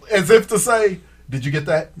face as if to say, did you get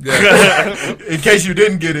that? Yeah. In case you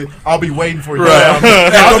didn't get it, I'll be waiting for you. Right. At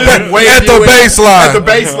the baseline. At the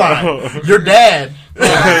baseline. Your dad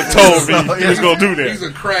told me he was going to do that. He's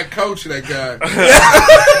a crack coach, that guy.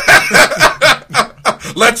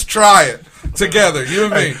 Let's try it together, you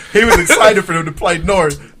and me. He was excited for them to play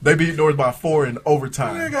North. They beat North by 4 in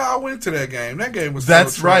overtime. Nigga, I went to that game. That game was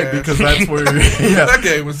That's so trash. right, because that's where... Yeah. That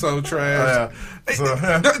game was so trash.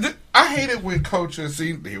 I hate it when coaches...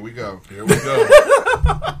 See, here we go.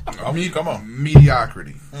 I mean, come on.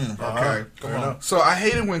 Mediocrity. Okay. Come on. So I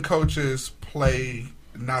hate it when coaches play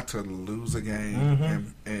not to lose a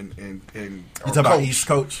game and you talking about East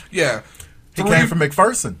coach? Yeah. He came from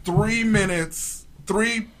McPherson. 3 minutes...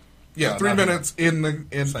 3 minutes in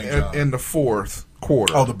the fourth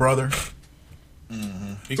quarter. Oh, the brother.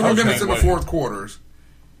 3 minutes in the fourth quarters.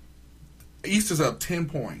 East is up 10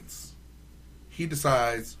 points. He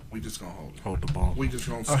decides we just gonna hold the ball. We just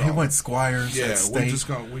gonna. Oh, he went Squires. Yeah, we just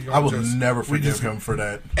gonna. I will never forgive him for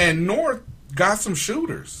that. And North got some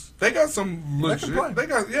shooters. They got some legit. They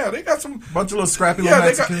got some bunch of little scrappy little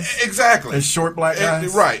Mexicans. Exactly. And short black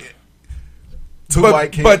guys. Right. Two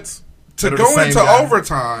white kids. To go into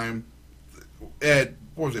overtime at,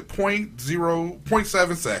 what was it,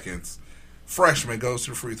 0.7 seconds, freshman goes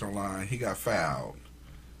to the free throw line. He got fouled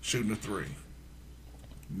shooting a 3.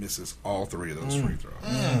 Misses all 3 of those free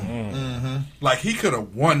throws. Like, he could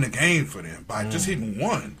have won the game for them by just hitting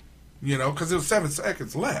 1, because there was 7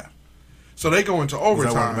 seconds left. So they go into overtime.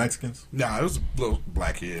 Was that one of the Mexicans? Nah, it was a little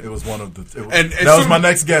black kid. It was one of the... that was my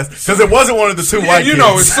next guess. Because it wasn't one of the 2 white kids.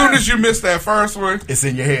 As soon as you miss that first one... It's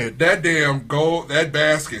in your head. That damn goal, that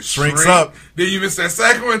basket shrinks up. Then you miss that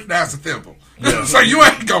second one, now it's a thimble. Yeah. So you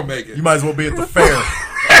ain't going to make it. You might as well be at the fair.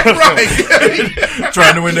 Right.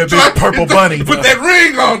 Trying to win that big purple bunny. Put that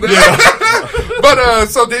ring on there. Yeah. But,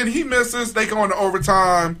 so then he misses. They go into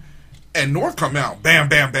overtime. And North come out. Bam,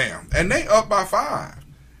 bam, bam. And they up by 5.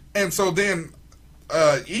 And so then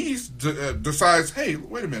East decides, hey,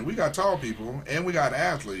 wait a minute, we got tall people and we got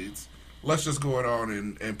athletes. Let's just go on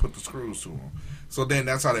and put the screws to them. So then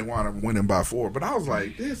that's how they wound up winning by 4. But I was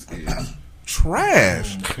like, this is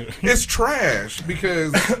trash. It's trash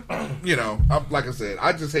because, like I said,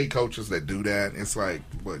 I just hate coaches that do that. It's like,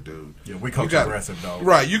 what, dude? Yeah, we coach aggressive, dog.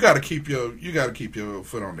 Right, you got to keep your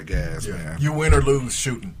foot on the gas, man. You win or lose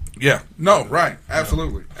shooting. Yeah, no, right,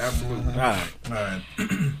 absolutely. All right.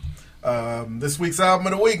 This week's album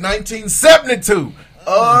of the week, 1972.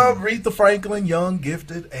 Aretha Franklin, Young,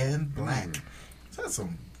 Gifted, and Black. It's had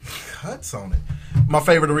some cuts on it. My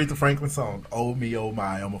favorite Aretha Franklin song, Oh Me, Oh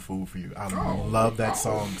My, I'm a Fool for You. I love that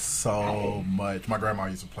song so much. My grandma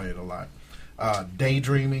used to play it a lot.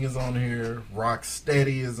 Daydreaming is on here. Rock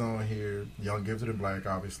Steady is on here. Young, Gifted, and Black,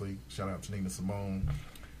 obviously. Shout out to Nina Simone.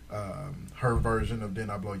 Her version of Then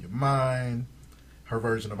I Blow Your Mind. Her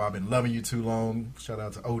version of I've Been Loving You Too Long. Shout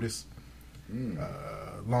out to Otis.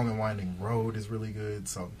 Long and Winding Road is really good.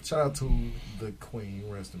 So shout out to the Queen.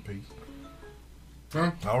 Rest in peace.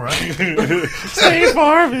 Huh? All right. Save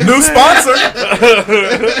Harvey. New sponsor.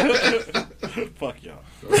 Fuck y'all.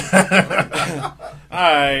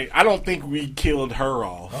 Alright. I don't think we killed her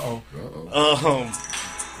off. Yep,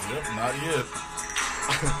 not yet.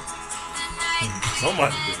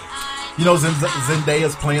 Somebody did. You know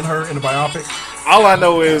Zendaya's playing her in the biopic? All I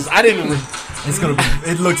know is I didn't...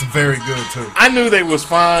 It looks very good too. I knew they was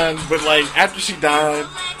fine, but like after she died,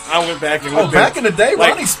 I went back and looked back in the day,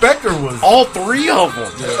 Ronnie Spector was all 3 of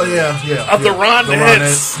them. The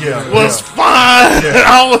Ronettes was fine. Yeah.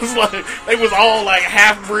 I was like, they was all like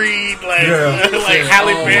half breed, like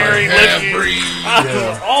Halle Berry looking.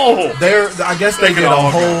 I guess they did a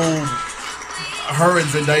whole. Her and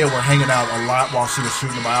Zendaya were hanging out a lot while she was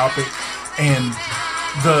shooting the biopic, and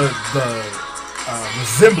the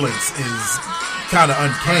resemblance is kind of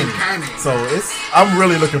uncanny. So I'm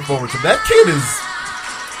really looking forward to that. Kid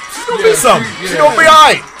she's gonna be something. She's gonna be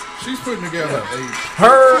alright. She's putting together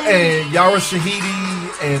her and Yara Shahidi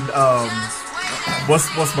and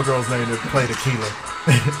what's my girl's name that played Akilah?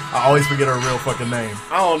 I always forget her real fucking name.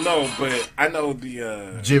 I don't know, but I know the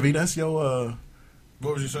Jivy. That's your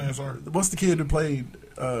What was you saying? Sorry. What's the kid that played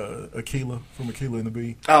Akilah from Akilah and the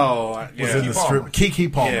Bee? Oh, yeah. Was in the strip. Kiki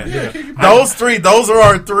Palmer. Yeah. Those 3. Those are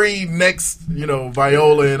our 3 next.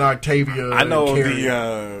 Viola and Octavia. I know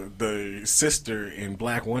the sister in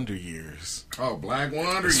Black Wonder Years. Oh, Black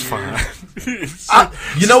Wonder Years. Fine.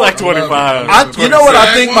 You know what? Like 25. I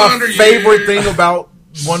think my favorite thing about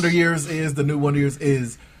Wonder Years is, the new Wonder Years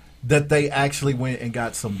is, that they actually went and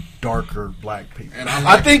got some darker black people. And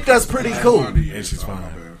I think that's pretty cool. And she's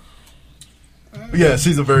fine. Yeah,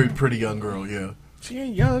 she's a very pretty young girl, yeah. She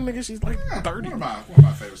ain't young, nigga. She's like 30. One of my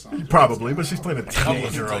favorite songs. Probably, but she's playing a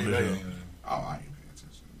teenager on the hill. Oh, I ain't paying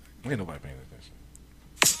attention. Ain't nobody paying attention.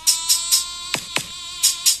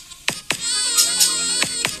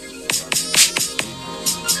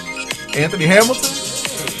 Anthony Hamilton?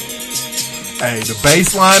 Hey, the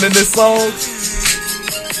bass line in this song.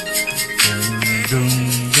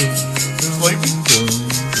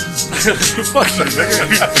 Fuck you,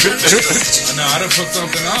 nigga. No, I done put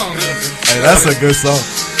something on. Hey, that's a good song.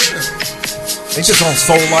 Ain't this on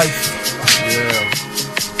Soul Life? Yeah.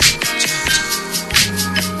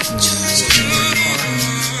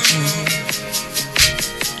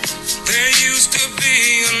 There used to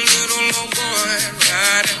be a little old boy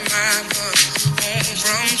riding my bus home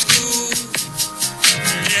from school.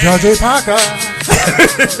 Georgie Parker.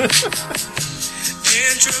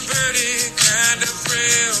 Introverted, kind of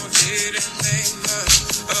frail, didn't think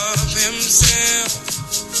much of himself.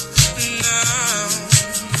 No.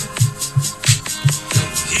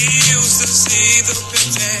 He used to see the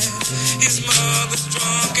pimps and his mother's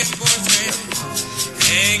drunken boyfriend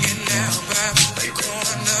hanging out by the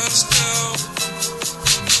corner store.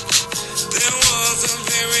 There was a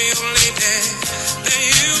very old lady they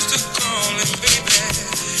used to call him baby,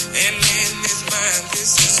 and in his mind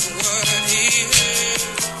this is what he heard.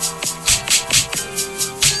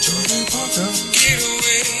 Georgie Parker, get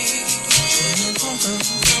away. Georgie Parker,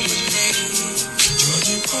 come with me.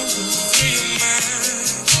 Georgie Parker, free your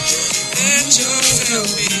mind. Let yourself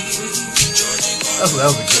be. Georgie Parker. That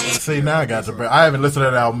was a good one. See, now I got to. I haven't listened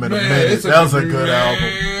to that album in a minute. That was a good album.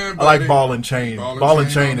 I like Ball and Chain. Ball and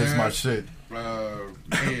Chain is my shit. Yeah,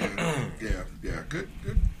 good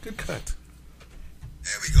cut.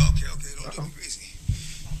 There we go. Okay, don't do me crazy.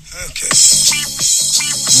 Okay.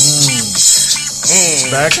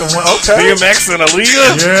 Back in one. Okay. DMX and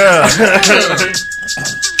Aaliyah. Yeah.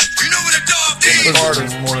 You know what a dog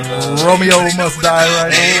did? Romeo Must Die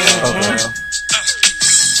Right Here. Okay.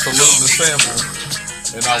 Saluting the Sample.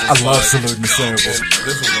 And I love Saluting the Sample.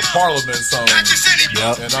 This was a Parliament song.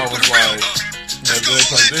 Yep. And I was like, and then they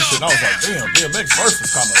played this shit, and I was like, damn, DMX verse is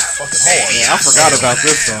kind of fucking hard. Yeah, I forgot about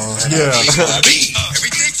this song. Yeah.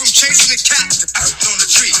 Everything from chasing the cat to out on the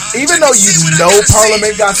tree. Even though you know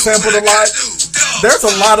Parliament got sampled a lot, there's a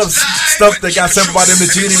lot of stuff that got sampled by them that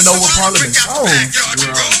you didn't even know were Parliament songs.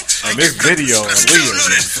 And this video,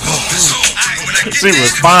 Aaliyah, she was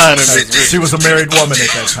fine in this video. She was a married woman at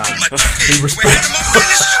that time. Be respectful.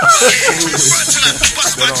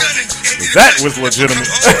 That was legitimate.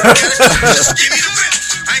 Give me the vent.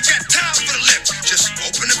 I ain't got time for the lip. Just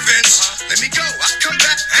open the vents. Let me go. I'll come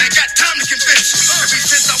back. I ain't got time to convince. Ever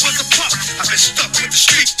since I was a pup, I've been stuck with the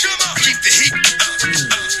street. Keep the heat.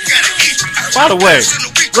 Gotta eat. By the way,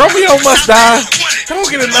 Romeo Must Die don't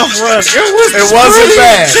get enough run. It wasn't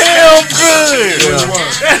bad. Damn good. Yeah.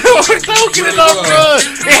 Don't get enough run.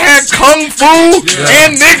 It had kung fu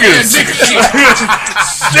and niggas.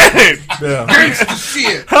 Shit. Yeah. Gangsta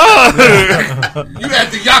shit. You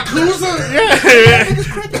at the Yakuza?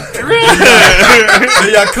 The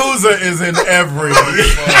Yakuza is in every.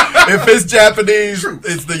 If it's Japanese,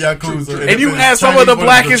 it's the Yakuza. And you had some of the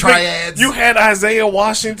blackest. You had Isaiah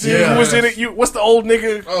Washington who was in it. What's the old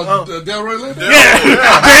nigga? Delroy Lindo? Yeah.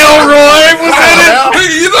 Delroy was in it.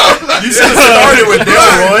 You should have started with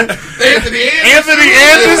Delroy. Anthony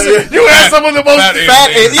Anderson. You had some of the most fat.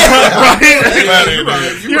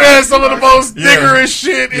 You had some of the most niggerish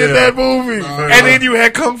shit in that movie, and then you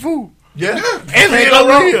had kung fu. Yeah, and then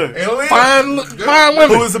Aaliyah. Fine women.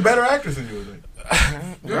 Who was the better actress than you?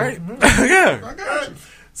 Right? Yeah. I got you.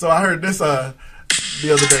 So I heard this the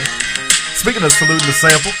other day. Speaking of Saluting the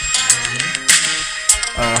Sample,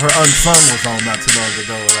 her Unsung was on not too long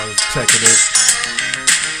ago, and I was checking it.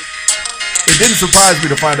 It didn't surprise me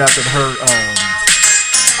to find out that her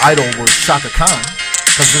idol was Shaka Khan,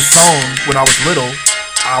 because this song, when I was little,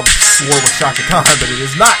 I swore was Shaka Khan, but it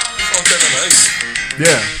is not.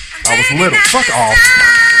 Yeah, I was little. Fuck off.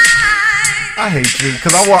 I hate you,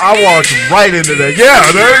 because I walked right into that. Yeah,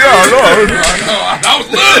 there you go. I was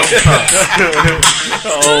little.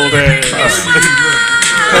 Old ass.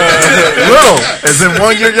 Little, as in 1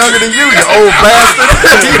 year younger than you, you old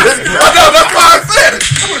bastard. No, that's why I said it.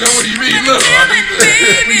 I don't know what you mean little. I mean,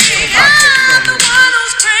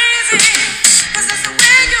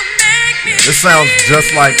 this sounds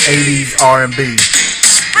just like 80s R&B.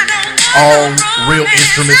 All real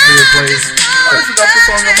instruments being played. That's the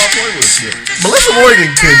song on my playlist. Melissa Morgan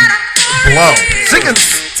can blow. She can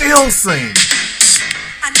still sing.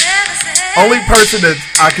 Only person that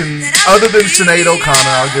I can, other than Sinead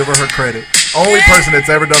O'Connor, I'll give her credit. Only person that's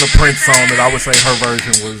ever done a Prince song that I would say her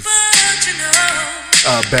version was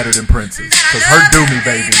better than Prince's, because her "Do Me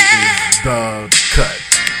Baby" is the cut.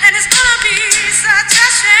 And it's gonna be such a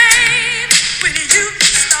shame when you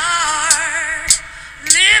start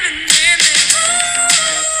living in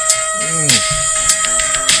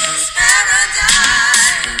this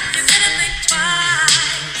paradise. You better think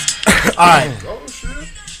twice. All right. Oh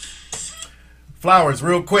shit! Flowers,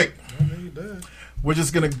 real quick. We're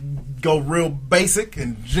just gonna go real basic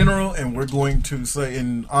and general, and we're going to say,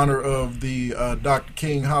 in honor of the Dr.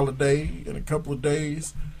 King holiday in a couple of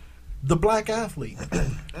days, the black athlete.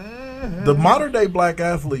 The modern day black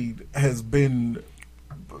athlete has been,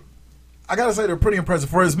 I gotta say, they're pretty impressive.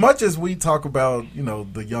 For as much as we talk about,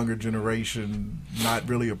 the younger generation not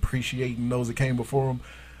really appreciating those that came before them,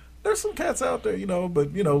 there's some cats out there, but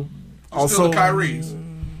also still the Kyries.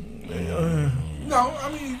 No,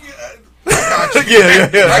 I mean.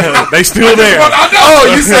 Yeah. They still there.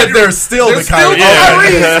 Oh, you said they're still the Kyrie.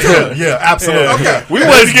 Yeah, absolutely. Okay. We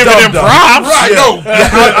wasn't giving them props. Right, no.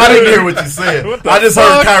 I didn't hear what you said. I just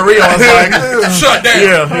heard Kyrie. I was like, shut down.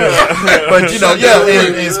 Yeah. But,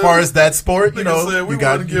 as far as that sport, we you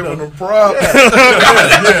got giving them props.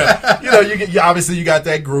 Obviously you got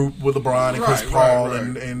that group with LeBron and Chris Paul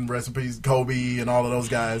right. and rest in peace Kobe and all of those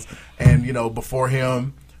guys. And, before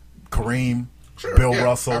him, Kareem. Sure, Bill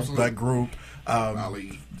Russell, absolutely. that group.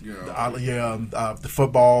 Ali, the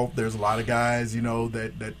football, there's a lot of guys,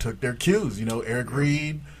 that took their cues. Eric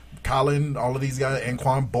Reed, Colin, all of these guys,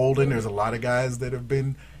 Anquan Bolden. There's a lot of guys that have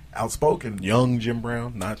been outspoken. Young Jim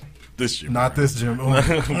Brown, not this Jim. Not this Jim. No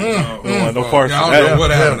parts. I don't know what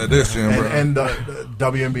happened to this Jim Brown. And the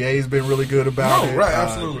WNBA has been really good about it. Right,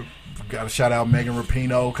 absolutely. Got to shout out Megan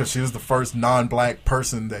Rapinoe because she was the first non-black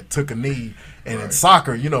person that took a knee. And in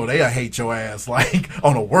soccer, they hate your ass like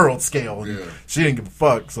on a world scale. And she didn't give a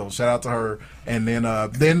fuck. So shout out to her. And then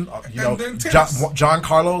John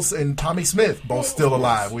Carlos and Tommy Smith both still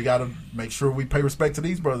alive. We got to make sure we pay respect to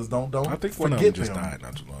these brothers. Don't I think one forget of them just them. died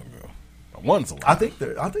not too long ago. One's alive. I think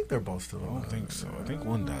they're both still alive. I don't think so. I think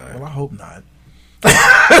one died. Well, I hope not.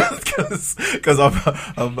 Because I'm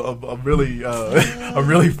really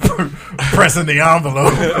pressing the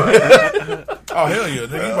envelope. Oh hell yeah!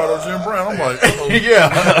 Nigga, you brought up Jim Brown. I'm like,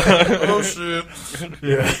 oh shit.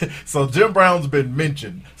 Yeah. So Jim Brown's been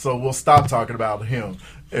mentioned. So we'll stop talking about him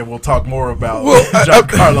and we'll talk more about John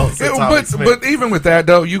Carlos. And Tommy Smith. But even with that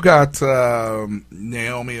though, you got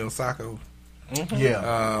Naomi Osaka. Mm-hmm.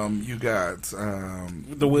 Yeah. You got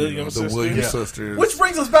the Williams sisters. Which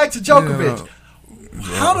brings us back to Djokovic.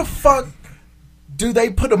 How the fuck do they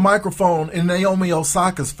put a microphone in Naomi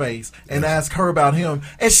Osaka's face and ask her about him?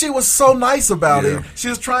 And she was so nice about it. She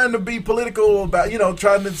was trying to be political about,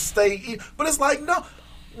 trying to stay. But it's like, no.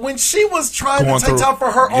 When she was trying to take time for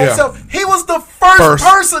her own self, he was the first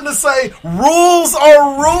person to say, rules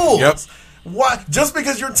are rules. Yep. Why? Just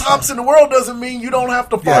because you're tops in the world doesn't mean you don't have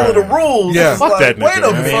to follow the rules. Yeah. Fuck that nigga. Wait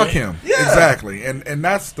a minute. Fuck him. Yeah. Exactly. And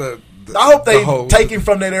that's the I hope they take him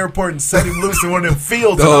from that airport and set him loose in one of them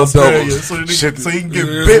fields in Australia so he can get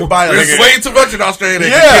bit by a There's way too much in Australia.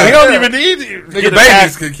 Yeah. He don't even need it. Nigga,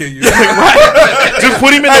 babies can kill you. Just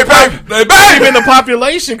put him in the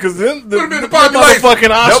population because then the motherfucking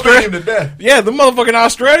Australians. Yeah, the motherfucking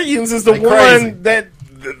Australians is the one that.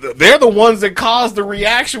 They're the ones that caused the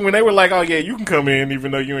reaction when they were like, "Oh yeah, you can come in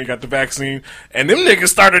even though you ain't got the vaccine." And them niggas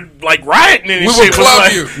started like rioting and we shit. Will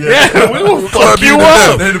club you. Yeah, we will fuck you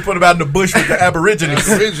up. They had to put him out in the bush with the Aborigines.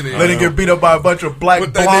 Let him get beat up by a bunch of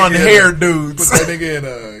black blonde hair dudes. Put that nigga in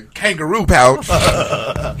a kangaroo pouch.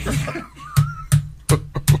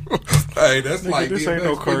 Hey, that's like this ain't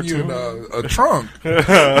no cartoon. A trunk. Put a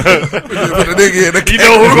nigga in a you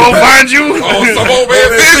know who gonna find you? Oh, some old man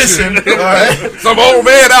fishing. Right. Some old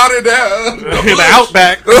man out in the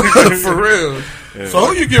outback. For real. Yeah. So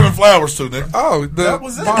who you giving flowers to, nigga? Oh, that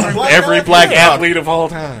was it. Every black athlete of all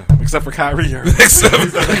time, except for Kyrie. Except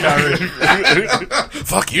for Kyrie.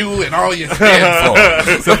 Fuck you and all you stand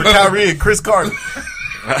for. Except for Kyrie and Chris Carter.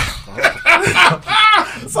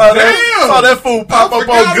 Saw that fool pop up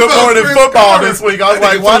on Good Morning Football this week. I was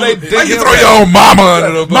like, why they Why you throw your own mama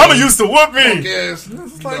under the bus? Mama used to whoop me. Yes.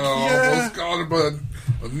 It's like, what's called but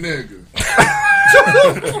a nigga.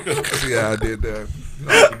 Yeah, I did that.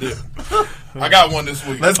 I got one this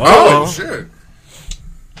week. Let's go. Oh, shit.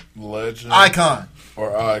 Legend. Icon.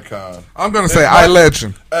 Or icon. I'm going to say I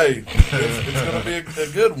legend. Hey, it's going to be a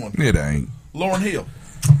good one. It ain't. Lauryn Hill.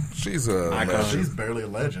 She's a icon. She's barely a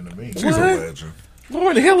legend to me. She's a legend.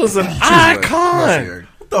 Lauryn Hill is an icon.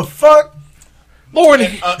 What the fuck?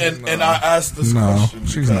 Lauryn. And I asked this question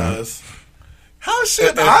she's because how is she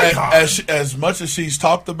an icon? As much as she's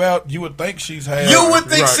talked about, you would think she's had. You would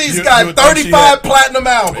think she's got 35 platinum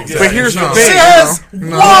albums. But here's the thing: she has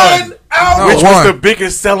one album, which was the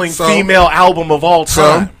biggest selling female album of all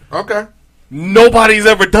time. Okay, nobody's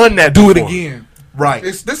ever done that. Do before. it again. Right.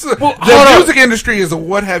 The music industry is a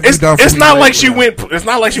what have you done for it's me not lately? like she went. It's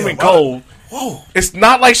not like she went gold. Whoa. It's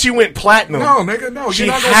not like she went platinum. No, nigga, no. She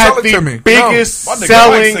You're not gonna had sell it to me. the biggest No.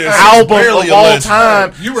 selling album of all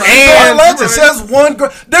time. You right. And legend. She has one.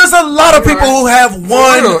 There's a lot of people who have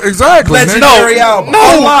one legendary album.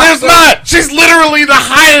 No, there's not. She's literally the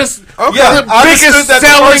highest. Okay. The biggest that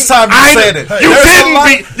selling. the first time you said it. You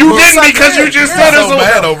didn't because you just said it's so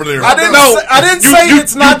bad over there. I didn't say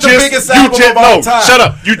it's not the biggest album of all time. Shut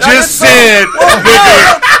up. You just said,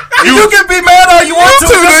 nigga. You can be mad all you want to.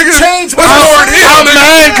 Just change my story. I'm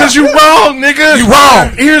mad because you wrong, nigga. You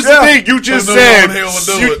wrong. Here's the thing. You just said.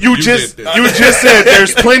 You just said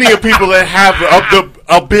there's plenty of people that have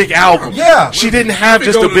a big album. Yeah. She didn't have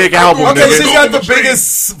just a big album. Okay, nigga. she's got the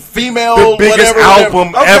biggest female, the biggest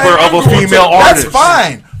album ever of a female artist. That's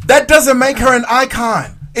fine. That doesn't make her an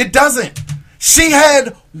icon. It doesn't. She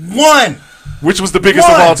had one. Which was the biggest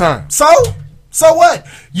of all time. So what?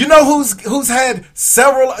 You know who's had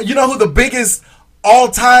several? You know who the biggest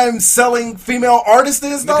all-time selling female artist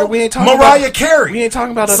is though? Nigga, we ain't talking Mariah about, Carey. We ain't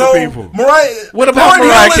talking about other people. What about Lauryn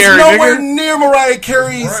Mariah Hill Carey? Is nowhere nigga? near Mariah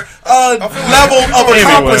Carey's level of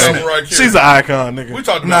accomplishment. She's an icon, nigga. We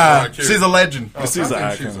talking about Mariah Carey. She's a legend. She's an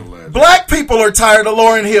icon. Black people are tired of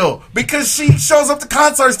Lauryn Hill because she shows up to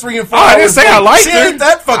concerts 3 and 4 I hours. didn't say I liked She her. ain't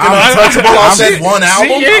that fucking untouchable off that one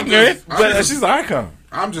album. She ignorant, but she's an icon.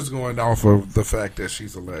 I'm just going off of the fact that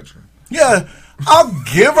she's a legend. Yeah, I'll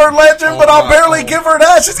give her legend, but I'll barely give her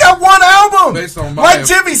that. She's got one album. Based on my like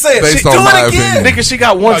Jimmy said, she do it again. Nigga, she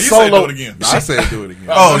got one You solo. say do it again. I said do it again.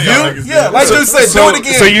 Oh, you? Yeah, like you said, do it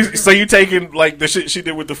again. So you taking like the shit she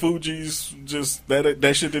did with the Fugees? Just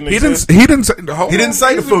that shit didn't exist. He didn't say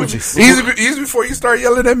the Fugees. Easy before you start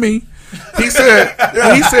yelling at me. He said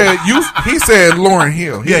Lauryn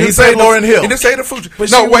Hill. He said Lauryn Hill. He didn't say the Fugees.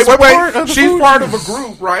 But No, wait. Fugees. She's part of a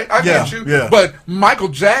group, right? I get you. Yeah. But Michael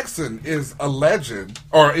Jackson is a legend,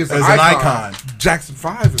 or is an icon. Jackson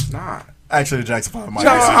 5 is not. Actually, the Jackson 5 might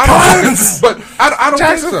No, be some I don't. But I don't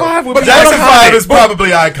Jackson think so. 5 would But be Jackson iconic. 5 is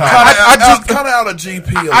probably icon. I just cut out a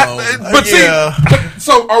GP alone. But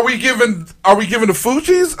so are we giving the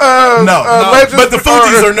Fugees? No, legends, but the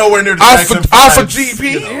Fugees are nowhere near the Jackson 5. Alpha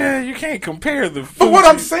GP. Yeah, you can't compare the. But what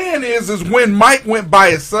I'm saying is when Mike went by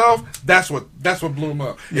itself, that's what blew him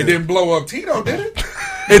up. It didn't blow up Tito, did it?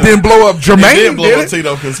 It didn't blow up Jermaine, It did blow up it?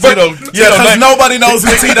 Tito because But- Tito. because nobody knows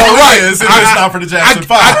who Tito is if it's not for the Jackson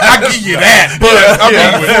 5. I give you that, but I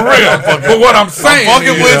mean, for real. But what I'm saying fucking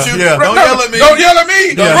is, with you. Yeah. Don't yell at me. Don't yell at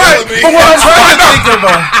me. Don't Right. yell at me. But what I'm trying to think of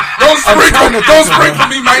don't sprinkle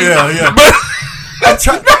me, man. Yeah. But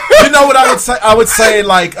you know what I would say? I would say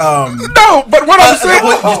like no. But what I'm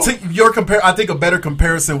saying, I think a better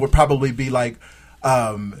comparison would probably be like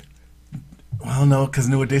well, no, because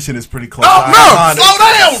New Edition is pretty close. Slow down.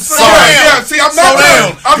 Yeah, see, I'm not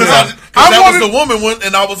down. That was the woman one,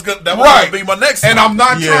 and I was gonna. That was gonna be my next. And one. I'm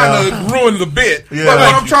not trying to ruin the bit. Yeah. But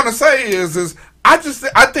what I'm trying to say is I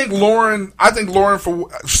think Lauryn for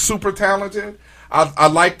super talented. I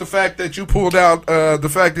like the fact that you pulled out the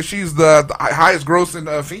fact that she's the highest grossing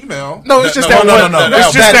female. No, it's just that one.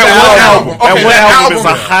 It's just that one album. That one album is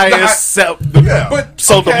the highest sell.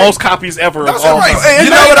 So the most copies ever of all time. You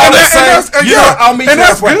know what I would say? I'll meet you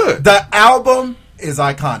that's halfway. good. The album is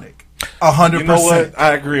iconic. 100%. You know what?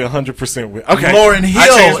 I agree 100% with. Okay, Lauryn Hill.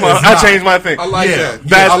 I changed my thing. I like that.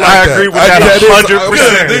 I agree with that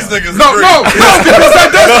 100%. These niggas. No, because that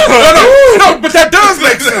does. But that does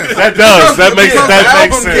make sense. That does. That makes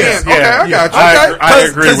sense. Okay, I got you. I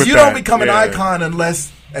agree with that. Because you don't become an icon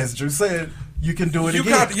unless, as Drew said, you can do it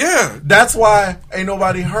again. That's why ain't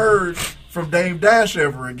nobody heard from Dame Dash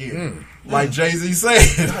ever again. Like Jay-Z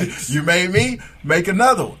said, you made me, make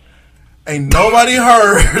another one. Ain't nobody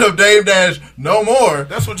heard of Dame Dash no more.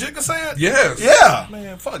 That's what Jigga said? Yes. Yeah.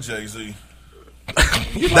 Man, fuck Jay-Z.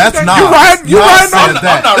 That's not. You right? I'm not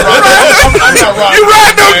right. I'm not right. You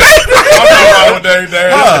right, no Dame. I'm not right with Dame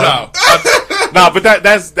Dash. No, but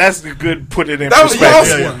that's a good put it in That was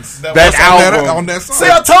perspective. lost ones. That album. On that song. See,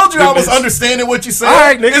 I told you I was understanding what you said. All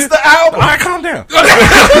right, nigga. It's the album. All right, calm down.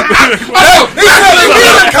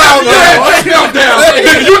 Calm down.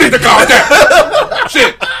 You need to calm down.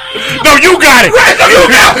 Shit. No, you got it.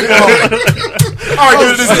 All right,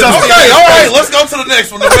 this is All right. Let's go to the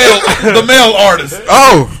next one. The male artist.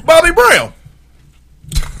 Oh, Bobby Brown.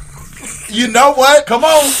 You know what? Come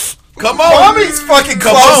on. Come on. Bobby's fucking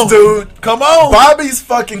close, dude. Come on. Bobby's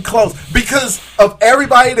fucking close. Because of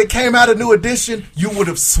everybody that came out of New Edition, you would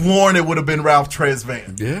have sworn it would have been Ralph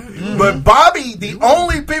Tresvant. Yeah. Mm-hmm. But Bobby, the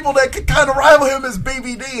only people that could kind of rival him is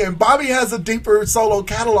BBD, and Bobby has a deeper solo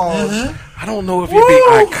catalog. I don't know if he'd be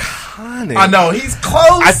iconic. I know, he's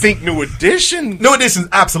close. I think New Edition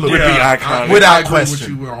absolutely would be iconic. Without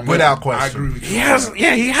question. Without question. I agree with you.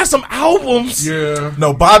 He has some albums. Yeah.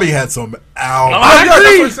 No, Bobby had some albums. I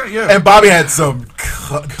agree. That's what I'm saying, And Bobby had some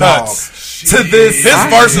cuts. To this His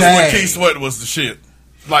verses day. with Keith Sweat was the shit.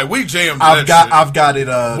 Like, we jammed to I've that got it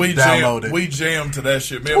shit. downloaded. We jammed to that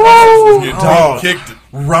shit. Man, my dog. kicked it.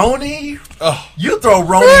 Roni? Oh. You throw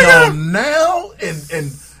Roni on now,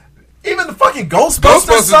 and even the fucking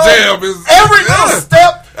Ghostbusters song, jam is every little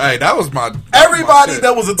step. Hey, that was my. Everybody my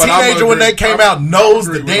that was a But I'm teenager when agree- they came I'm- out knows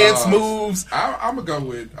I'm the agree dance with moves. I'm gonna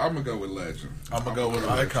go with Legend. I'm going to go with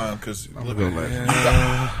Icon because Legend.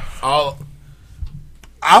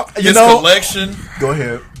 his collection. Go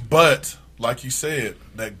ahead. But, like you said,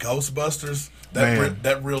 that Ghostbusters,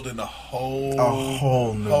 that reeled in a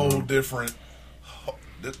whole different.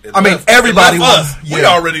 Everybody was. We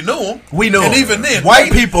already knew him. We knew and him. even then,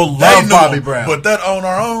 white people love Bobby Brown. But that on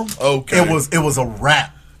our own, okay, it was a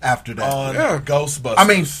wrap after that. On Ghostbusters. I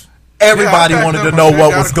mean, everybody wanted to know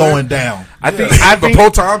what was going down. I think the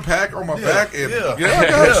proton pack on my back. And,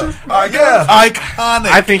 iconic.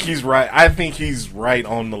 I think he's right. I think he's right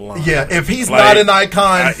on the line. Yeah, if he's not an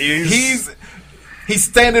icon, he's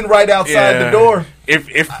standing right outside the door.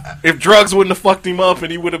 If drugs wouldn't have fucked him up and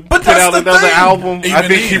he would have put out the another thing. album, I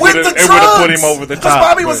think it would have put him over the top. Because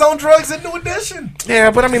Bobby was on drugs in New Edition. Yeah,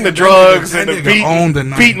 but I mean the drugs and the beating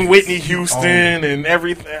 90s. Whitney Houston and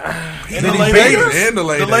everything. In the late 80s. In the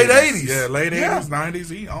late 80s. Yeah, late 80s, 90s,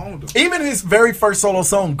 he owned them. Even his very first solo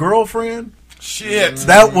song, Girlfriend. Shit.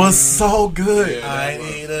 That was so good. Yeah, I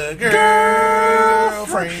need a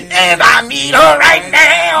girlfriend. And I need her right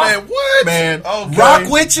now. Man, what? Man, Okay. rock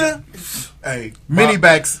with you. Hey, mini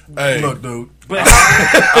backs. Hey. Look, dude.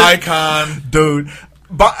 Icon. Dude.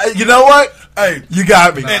 You know what? Hey, you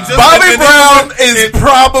got me. And Bobby Brown is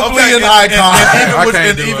probably an icon.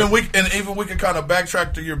 And even we can kind of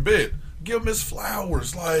backtrack to your bit. Give him his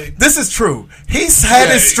flowers. Like, this is true. He's had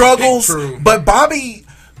his struggles, true. but Bobby,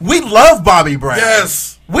 we love Bobby Brown.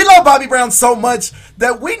 Yes. We love Bobby Brown so much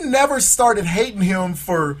that we never started hating him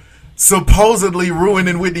for supposedly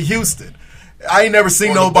ruining Whitney Houston. I ain't never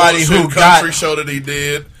seen nobody who got country show that he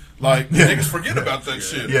did. Like, niggas forget about that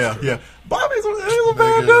shit. Yeah. Bobby's a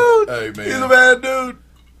bad dude. Hey, man. He's a bad dude.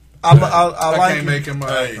 I like can't make him my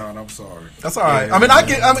icon. I'm sorry. That's all right.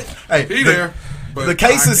 Yeah. Hey, he there. But the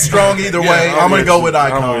case is strong either way. I'm gonna go with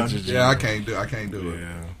icon. Yeah, I can't do it.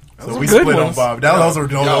 Yeah. So we split on Bobby. Those were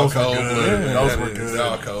good. Those were good.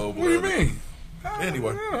 Y'all cold. What do you mean?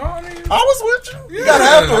 Anyway, I was with you. You got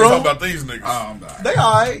half the room. Talking about these niggas. They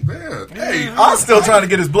all right. Yeah. Hey, I'm still trying to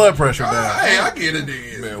get his blood pressure down. Hey, I get it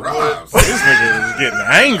then. This nigga is getting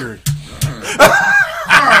angry.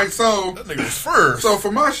 All right, so that nigga was first. So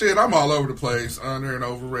for my shit, I'm all over the place, under and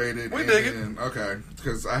overrated. We dig it. Okay,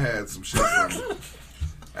 because I had some shit from.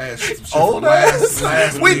 I had some shit Old from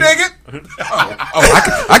last we week. dig it.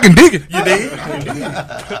 I can dig it. You dig?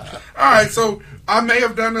 All right, so I may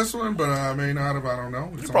have done this one, but I may not have. I don't know.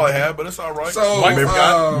 You probably have, but it's all right. So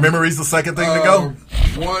memory's the second thing to go.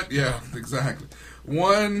 One, yeah, exactly.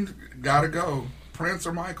 One gotta go. Prince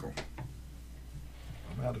or Michael?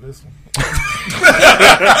 I'm out of this one.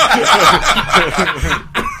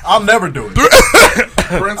 I'll never do it.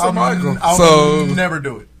 Prince or Michael? I'll never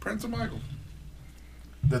do it. Prince or Michael?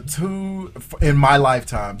 The two, in my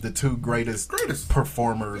lifetime, the two greatest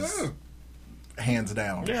performers, hands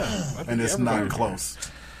down. Yeah, and it's not close.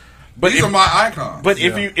 But these are my icons. But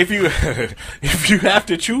if you have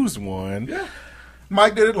to choose one,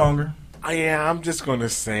 Mike did it longer. I'm just gonna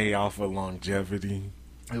say off of longevity.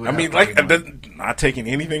 I mean, not taking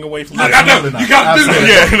anything away from you gotta do it.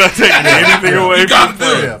 Yeah, not taking anything away from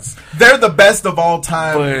Prince. They're the best of all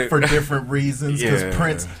time for different reasons. Because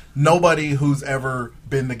Prince, nobody who's ever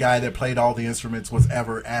been the guy that played all the instruments was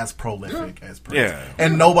ever as prolific as Prince. Yeah.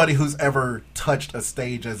 And nobody who's ever touched a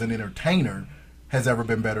stage as an entertainer has ever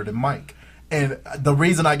been better than Mike. And the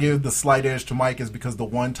reason I give the slight edge to Mike is because the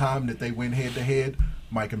one time that they went head to head,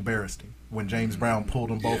 Mike embarrassed him. When James Brown pulled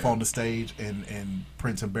them both on the stage and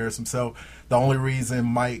Prince embarrassed himself, the only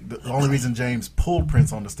reason James pulled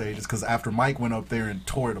Prince on the stage is because after Mike went up there and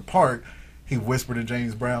tore it apart, he whispered in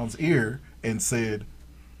James Brown's ear and said,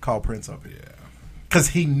 "Call Prince up here." Because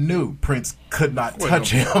he knew Prince could not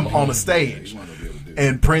touch him on the stage.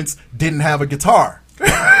 And Prince didn't have a guitar.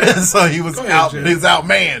 So he was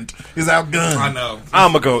outmanned. He was outgunned. I know.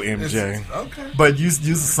 I'm gonna go MJ. Okay. But you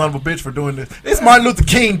a son of a bitch for doing this. It's Martin Luther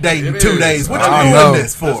King Day in 2 days. What you doing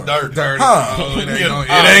this for? That's dirty. Huh? It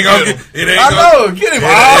ain't gonna get. It ain't I gonna. know. Get him.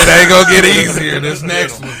 It ain't gonna get easier. This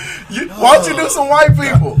next one. Why don't you do some white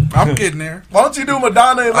people? I'm getting there. Why don't you do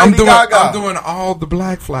Madonna and Lady Gaga? I'm doing all the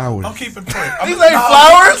black flowers. I'm keeping Prince. These ain't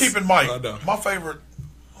flowers? I'm keeping Mike. My favorite.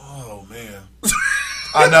 Oh man.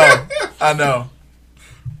 I know.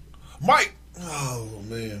 Mike. Oh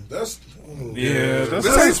man, that's. Yeah,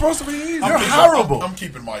 this ain't supposed to be easy. You're horrible. I'm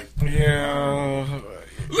keeping Mike. Yeah.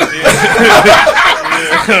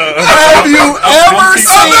 Have you ever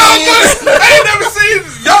seen? I ain't never seen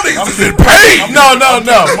y'all niggas in pain.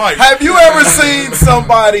 No. Have you ever seen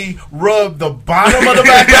somebody rub the bottom of the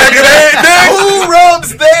back of their neck? Who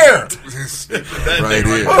rubs there? Right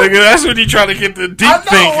here. Nigga, that's when you try to get the deep I know.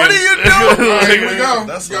 thinking. What are you doing? Here we go.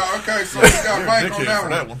 That's Okay, so we got Mike on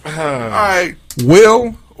that one. one. All right,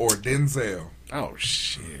 Will or Denzel? Oh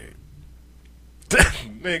shit,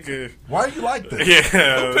 nigga. Why are you like this?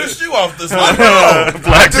 Yeah. Who pissed you off this Black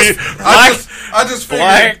I just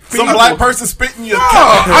figured some black person spitting your.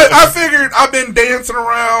 I figured I've been dancing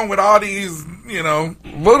around with all these,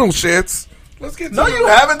 little shits. Let's get. No, you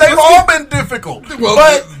haven't. They've all been difficult. Well,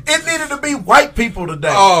 but it needed to be white people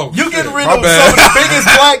today. Oh, you getting rid my of bad. some of the biggest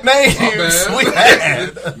black names we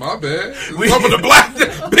had. My bad. Some of the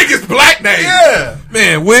biggest black names. Yeah,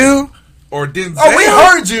 man. Will or Denzel? Oh, we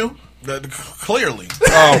heard you. Clearly.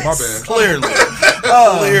 Oh, my bad. Clearly.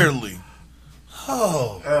 Clearly.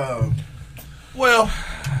 Oh. Well,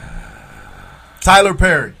 Tyler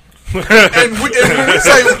Perry. and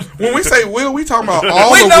when we say Will, we talking about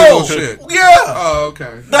all We the know. Will shit. Yeah. Oh,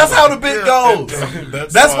 okay. That's how the bit goes.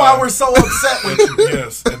 That's why we're so upset with you.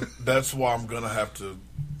 Yes, and that's why I'm gonna have to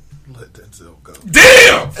let Denzel go.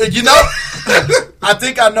 Damn. You know, I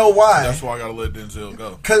think I know why. That's why I gotta let Denzel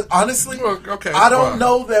go. Because honestly, okay, I don't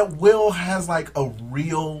know that Will has like a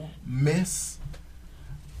real miss,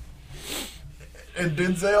 and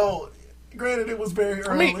Denzel. Granted, it was very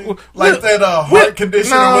early, that heart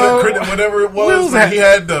condition or whatever it was. When he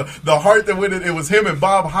had the heart that went it was him and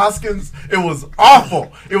Bob Hoskins. It was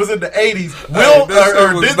awful. It was in the 80s. Denzel,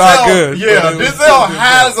 Denzel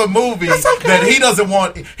has a movie that he doesn't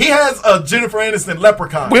want. He has a Jennifer Aniston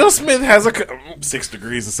Leprechaun. Will Smith has 6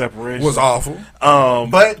 Degrees of Separation. Was awful.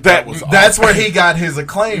 But that's where he got his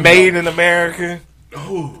acclaim. Made in America.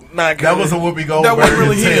 Oh, not good. That was a Whoopi Goldberg. That wasn't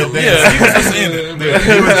really him. Yeah, he was just in it.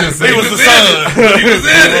 He was the son. He was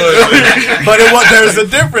in it. But there's a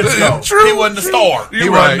difference, though. True. He wasn't the star. He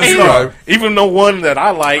wasn't the star. Even the one that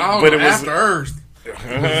I liked, but it was After Earth.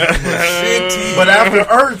 Shitty. But After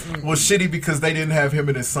Earth was shitty because they didn't have him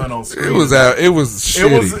and his son on screen. It was shitty. It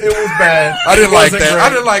was bad. I didn't like that. I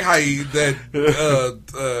didn't like how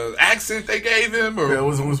that accent they gave him. Or it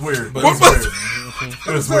was weird. But what was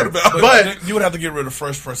it was weird. But you would have to get rid of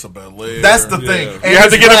Fresh Prince of Bel-Air. That's the thing. And you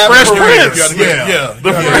have to get a Fresh Prince.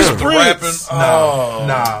 The Fresh Prince.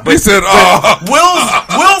 Nah. They said,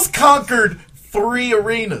 Will's conquered 3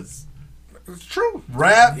 arenas. It's true.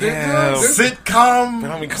 Rap, sitcom,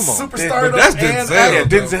 superstar. That's Denzel.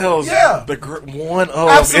 Denzel's the one of,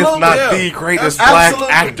 Absolutely. if not the greatest black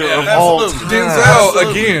actor of all time.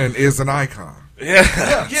 Denzel, again, is an icon.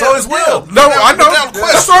 Yeah. So is Will. No, I know.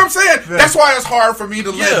 That's what I'm saying. That's why it's hard for me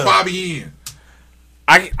to let Bobby in.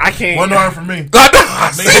 I can't. One hard for me.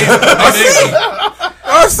 I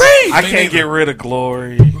see. I can't get rid of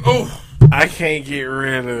Glory. Oh. I can't get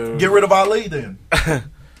rid of Ali then.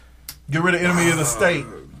 Get rid of Enemy of the State.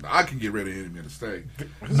 I can get rid of Enemy of the State.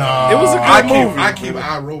 No, it was a good movie. I keep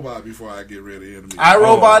iRobot before I get rid of Enemy.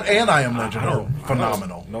 iRobot and I Am Legend are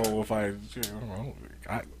phenomenal. No, if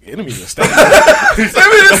Enemy of the State. Enemy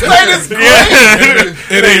of the State is great.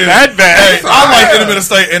 It ain't that bad. Hey, I like Enemy of the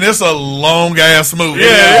State, and it's a long ass movie.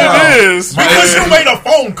 Yeah, it is. Because you made a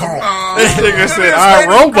phone call. This nigga said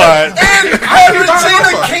iRobot. And had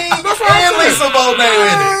Regina King and Lisa Bonet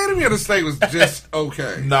in it. Enemy of the State was just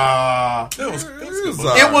okay. Nah, it was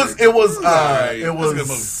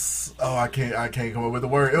oh, I can't come up with the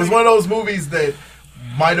word. It was one of those movies that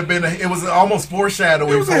might have been. It was almost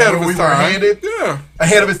foreshadowing. It was ahead of its time.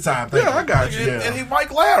 Ahead of its time. Thank you. I got you. And he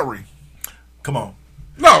Mike Lowry. Come on.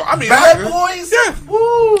 No, I mean Bad Boys. Yeah.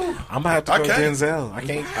 Woo. I'm gonna have to go Denzel. I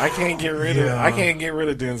can't get rid of. I can't get rid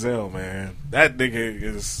of Denzel, man. That nigga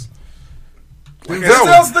is.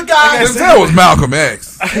 Denzel's the guy. Denzel was Malcolm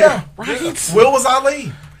X. Yeah, right. Will was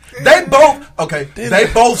Ali. They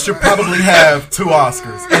both should probably have 2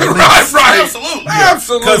 Oscars. Right,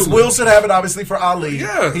 absolutely. Because Will should have it obviously for Ali.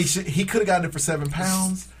 Yeah. He could have gotten it for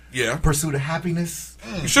 £7. Yeah. Pursuit of Happiness.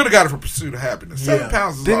 You should have got it for Pursuit of Happiness. 7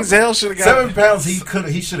 pounds is Denzel should have got 7 pounds.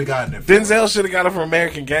 He should have gotten it. Denzel should have got it for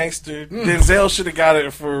American Gangster. Denzel should have got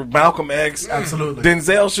it for Malcolm X. Absolutely.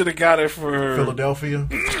 Denzel should have got it for Philadelphia.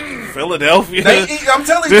 I'm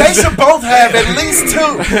telling you, they should both have at least 2.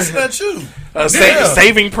 It's not you.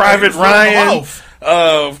 Saving Private Ryan.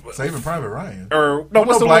 Saving Private Ryan. Or no,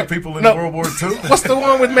 what's the black one? people in World War II? What's the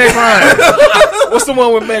one with Meg Ryan? What's the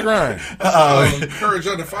one with Meg Ryan? Courage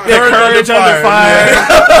Under Fire. Yeah, Courage Under Fire.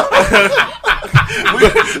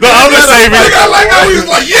 The other saving. I like how he was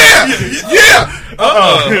like, yeah.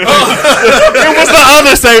 It was the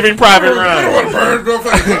other Saving Private Ryan.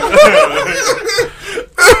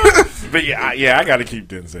 But yeah, I got to keep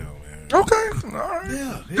Denzel. Okay, all right.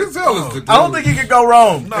 Yeah, Denzel is the dude. I don't think he could go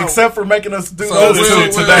wrong, except for making us do those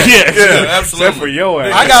two today. Yeah, absolutely. Except for your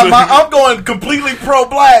ass. I'm going completely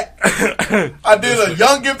pro-black. I did a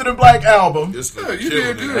Young, Gifted, and Black album. You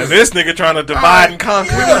did good. And this nigga trying to divide and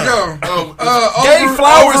conquer. Gave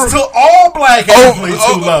flowers to all black athletes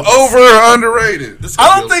who love us. Over or underrated?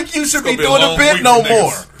 I don't think you should be doing a bit no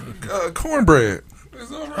more. Cornbread. It's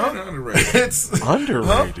underrated. It's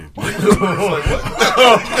underrated. You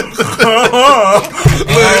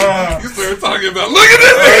started talking about. Look at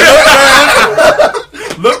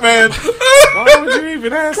this. Look, man. Why would you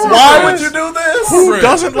even ask? Why would you do this? Who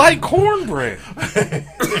doesn't like cornbread?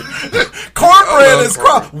 Cornbread is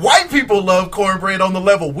white people love cornbread on the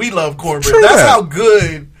level we love cornbread. That's how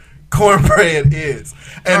good cornbread is,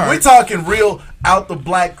 and we're talking real out the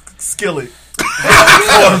black skillet.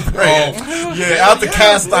 Cornbread. Out the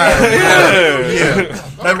cast iron.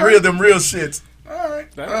 Them real shits. All right.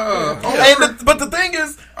 But the thing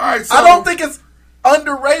is, I don't think it's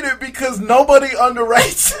underrated because nobody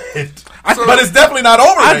underrates it. But it's definitely not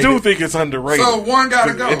overrated. I do think it's underrated. So one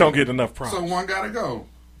gotta go. It don't get enough props. So one gotta go.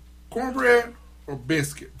 Cornbread or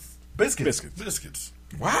biscuits? Biscuits.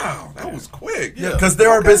 Wow, that was quick. Yeah, because there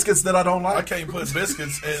are biscuits that I don't like. I can't put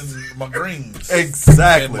biscuits in my greens.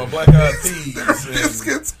 Exactly. And my black eyed peas.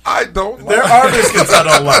 Biscuits I don't like. There are biscuits I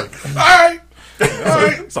don't like. All right.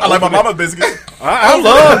 I like my mama biscuits. I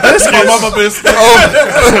love biscuits. My mama biscuits.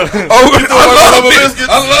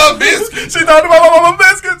 I love biscuits. She talked about my mama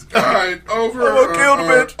biscuits. All right, over or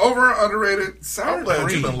underrated sour cream.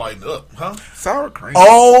 You done lighten up, huh? Sour cream.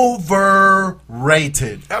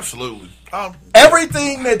 Overrated. Absolutely.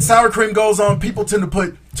 Everything that sour cream goes on, people tend to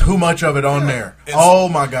put too much of it on there. Oh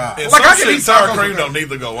my god! Like I can eat sour cream, don't need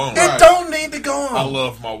to go on. It don't need to go on. I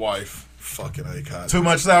love my wife. Fucking A. Too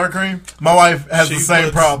much sour cream. My wife has the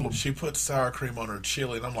same problem. She puts sour cream on her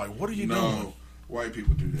chili, and I'm like, "What are you doing?" White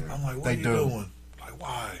people do that. I'm like, "What are you doing?" Like,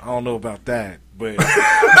 why? I don't know about that, but.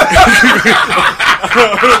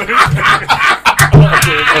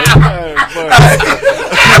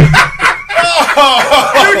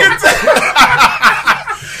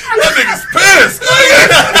 That nigga's pissed.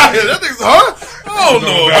 That nigga's I don't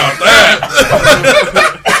know about that.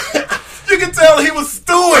 You can tell he was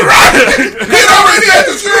stewing. He already had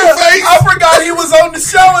the straight face. I forgot he was on the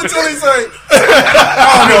show until he said,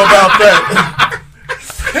 "I don't know about that."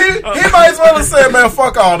 He might as well have said, "Man,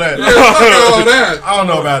 fuck all that." Yeah, fuck all that. I don't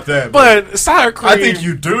know about that. But sour cream. I think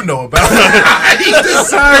you do know about it. He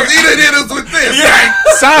done hit us with this. Yeah.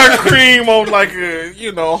 Sour cream on like a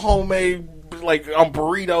homemade like on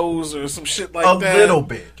burritos or some shit like that. A little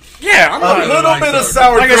bit. Yeah, a little bit of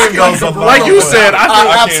sour cream goes a long like you way. said.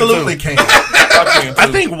 I absolutely can. I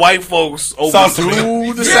think white folks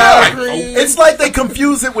overdo the sour cream. It's like they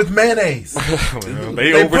confuse it with mayonnaise.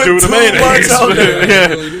 They overdo the mayonnaise.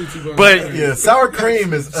 But yeah, sour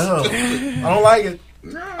cream is. I don't like it.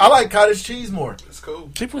 I like cottage cheese more. It's cool.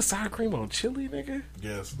 They put sour cream on chili, nigga.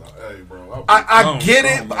 Yes, hey, bro. I get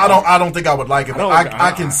it. But I don't think I would like it. But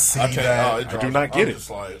I can see that. I do not get it.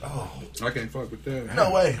 Just like, I can't fuck with that.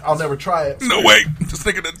 No way. I'll never try it. No way. This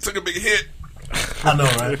nigga done took a big hit. I know,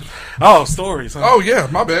 right? Oh, stories. Huh? Oh yeah,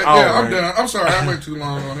 my bad. Oh, yeah, I'm right. done. I'm sorry, I went too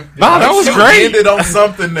long on it. No, that was great. Ended on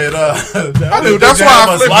something that I knew. That's why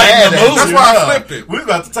I flipped it. That's why I flipped it. We was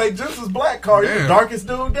about to take Juice's black card. He's the darkest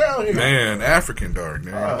dude down here. Man, African dark.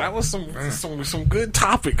 Man. That was some good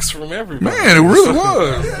topics from everybody. Man, it really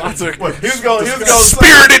was. Lots of he was going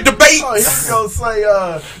spirited debates. He was going to say,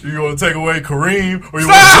 you going to take away Kareem or you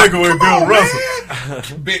want to take away Bill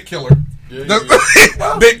Russell? Bit killer.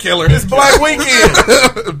 Bit killer. It's Black Weekend.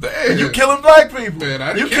 You killing black people.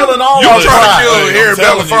 Man, you killing all you our trying to kill tribes. here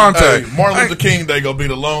Belafonte. Martin Luther King Day gonna be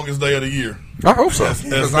the longest day of the year. I hope so.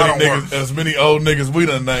 As many old niggas we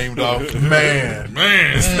done named off. Man.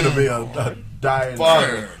 Man. It's going to be a dying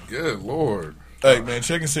fire. Good Lord. Hey man,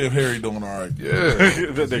 check and see if Harry doing all right. Yeah,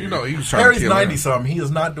 you know he was trying Harry's to kill 90 him. something. He is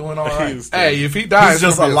not doing all right. Hey, if he dies, he's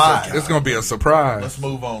just alive. It's gonna be a surprise. Let's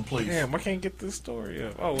move on, please. Damn, I can't get this story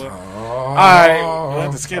up. Oh well. All right, we'll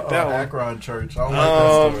have to skip that one. Akron Church. I don't like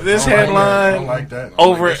that story. This I don't headline like that.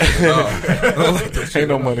 over. Ain't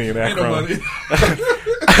no money in Akron.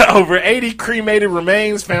 Over 80 cremated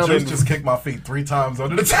remains found Juice in. just kicked my feet 3 times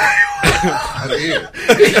under the table. I did.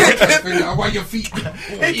 He kicked why your feet.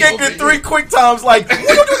 He kicked it 3 quick times like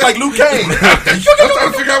Luke Cage. I'm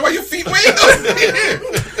trying to figure out why your feet went.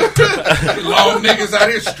 Long niggas out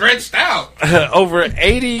here stretched out. Over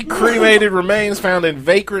 80 cremated remains found in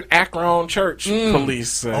vacant Akron church.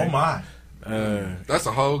 Police say. Oh my. That's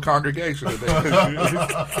a whole congregation of them.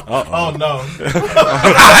 Oh no.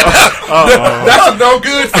 That's a no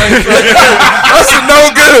good face. That's a no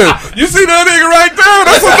good. You see that nigga right there?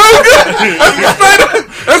 That's a no good.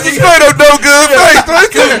 That's a straight up no good face.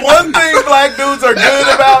 Because one thing black dudes are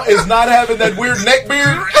good about is not having that weird neck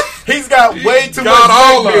beard. He's got way too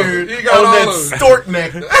much neck beard on that stork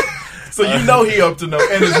neck. So you know he up to no,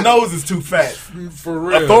 and his nose is too fat. For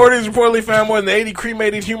real. Authorities reportedly found more than 80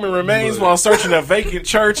 cremated human remains while searching a vacant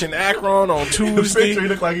church in Akron on The Tuesday. picture, he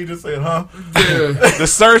looked like he just said, huh? Yeah. The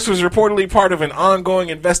search was reportedly part of an ongoing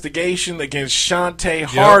investigation against Shantae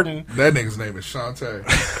Harden. That nigga's name is Shantae.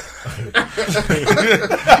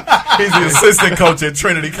 He's the assistant coach at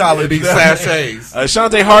Trinity College. These sachets.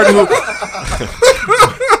 Shantae Harden,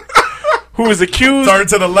 who is accused. Turn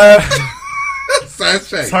to the left.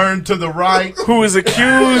 Sachet. Turn to the right. Who is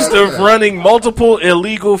accused of running multiple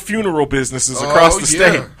illegal funeral businesses across the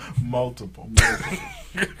state. Multiple.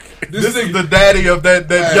 This is the daddy of that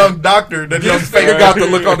young doctor. That young nigga got the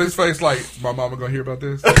look on his face like, my mama gonna hear about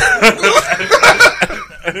this? You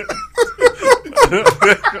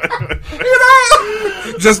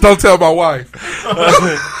know? Just don't tell my wife.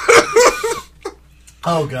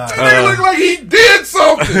 Oh God! He looked like he did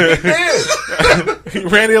something. He did. He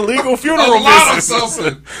ran illegal funeral businesses.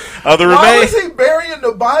 Something. Why was he burying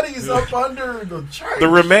the bodies up under the church? The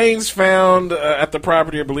remains found at the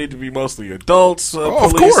property are believed to be mostly adults. of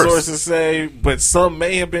Police course. sources say, but some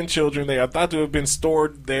may have been children. They are thought to have been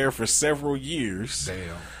stored there for several years.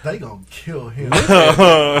 Damn, they gonna kill him.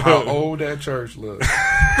 How old that church looks.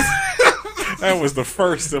 That was the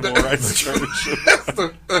first civil rights church.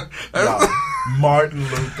 Martin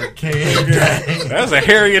Luther King. That's a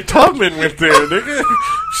Harriet Tubman with there, nigga.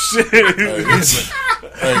 Shit.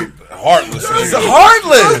 Hey, heartless. It's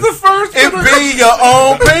heartless. That's the first. It be your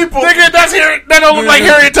own people. Nigga, that don't look like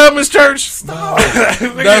Harriet Tubman's church. Stop.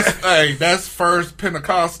 That's first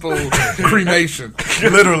Pentecostal cremation.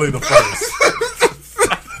 Literally the first.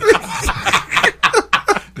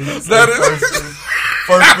 That is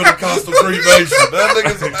first Pentecostal cremation. That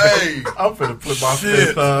nigga's I'm finna put my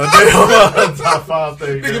fifth top 5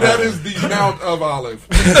 thing. Nigga, that is the Mount of Olive.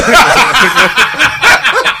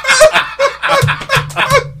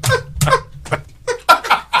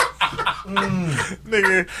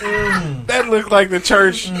 Nigga, that looked like the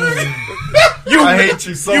church. I hate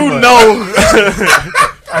you so much. You know.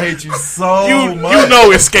 I hate you so much. You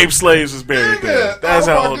know escaped slaves was buried there. That's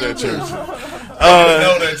how old that church is. I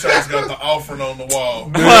know that church got the offering on the wall.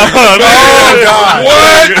 Oh, God.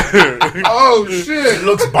 What? Oh, shit. It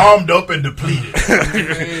looks bombed up and depleted.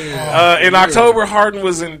 In October, Harden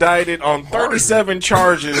was indicted on 37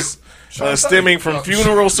 charges stemming from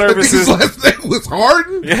funeral services. His last name was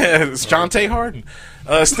Harden? Yeah, it's Shantae Harden.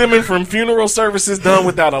 Stemming from funeral services done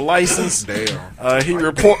without a license. Damn. He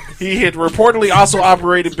had reportedly also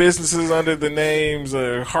operated businesses under the names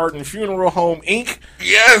Harden Funeral Home Inc.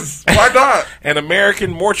 Yes, why not? And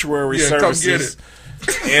American Mortuary Services. Come get it.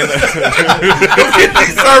 And, go get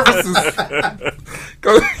these services.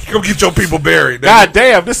 Go get your people buried. God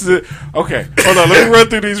damn, this is it. Okay, hold on. Let me run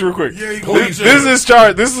through these real quick. This is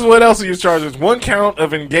charged. This is what else he was charged with. 1 count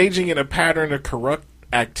of engaging in a pattern of corrupt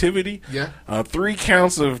activity. Yeah. 3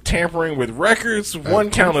 counts of tampering with records. 1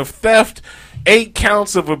 count of theft. 8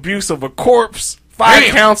 counts of abuse of a corpse. 5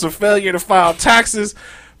 counts of failure to file taxes.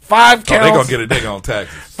 5 counts. They gonna get a dig on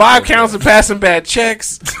taxes. 5 counts of passing bad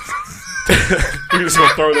checks. You're just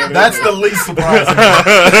gonna throw that. That's the least surprising.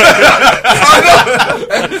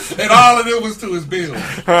 And all of it was to his bill.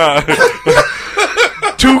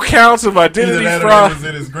 2 counts of identity Either that fraud. or it was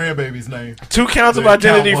in his grandbaby's name. 2 counts of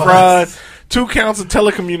identity fraud. 2 counts of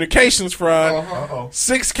telecommunications fraud,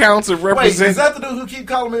 6 counts of Wait, is represent. that the dude who keep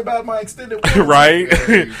calling me about my extended Right.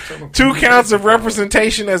 2 counts of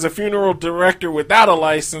representation as a funeral director without a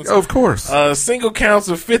license. Of course. Single counts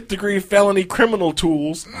of 5th-degree felony criminal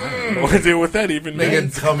tools. What did with that even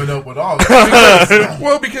mean? Coming up with all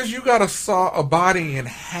well, because you gotta saw a body in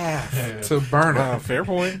half to burn it. Fair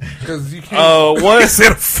point. Because you can't. One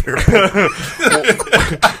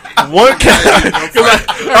count.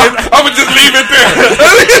 I would just leave it there.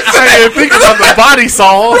 I didn't think about the body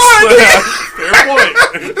saws. Fair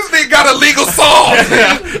point. This nigga got a legal saw.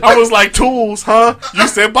 I was like, tools, huh? You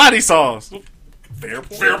said body saws. Fair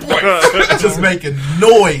point. Just making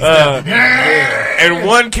noise. And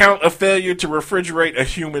 1 count of failure to refrigerate a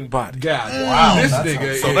human body. God, wow. This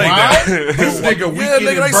nigga weekend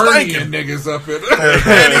and burning niggas up in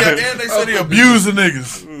and they said he abusing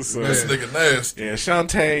niggas. This nigga nasty. Yeah,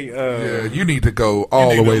 Shantae. You need to go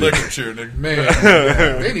all the way to literature, nigga.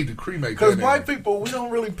 Man, they need to cremate that. Because white people, we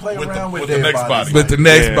don't really play around with the dead next bodies. body. But the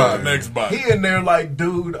next Yeah, body. the next body. He in there like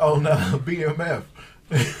dude on BMF.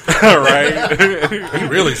 Right. He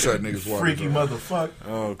really shut niggas water. Freaky motherfucker.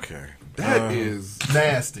 Okay. That is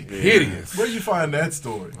nasty. Hideous. Where you find that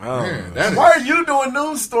story? Man, that Why are you doing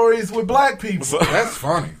news stories with black people? That's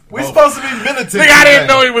funny. We supposed to be militant. Nigga, I didn't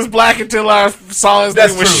know he was black until I saw his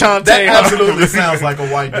name was Shantae. That absolutely sounds like a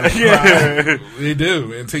white dude. Yeah. They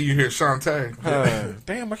do until you hear Shantae.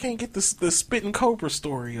 Damn, I can't get the Spitting Cobra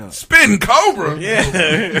story up. Spitting Cobra?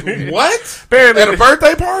 Yeah. What? Apparently, at a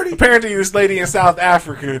birthday party? Apparently, this lady in South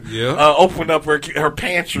Africa opened up her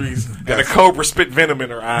pantries and the cobra spit venom in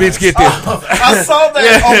her eyes. Bitch, get this. I saw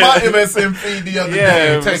that on my MSN feed the other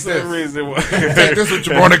day. Take for some this. reason. Take this with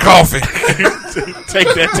your morning coffee.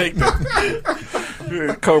 Take that.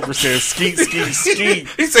 Cobra says, skeet, skeet, skeet.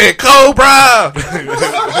 He said, Cobra!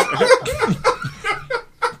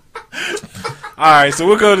 Alright, so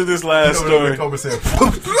we'll go to this last story. Cobra said,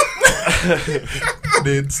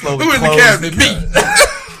 then slowly Who in the closed cabinet? Me.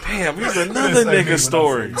 Damn, here's another nigga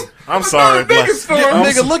story. I'm sorry, black story.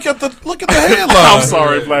 Nigga, look at the headline. I'm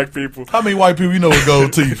sorry, black people. How many white people you know with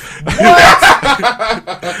gold teeth?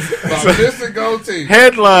 Missing gold teeth.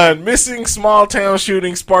 Headline: Missing small town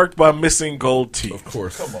shooting sparked by missing gold teeth. Of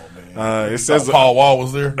course. Come on, man. It says Paul Wall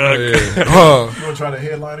was there. You want to try the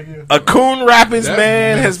headline again? a Coon Rapids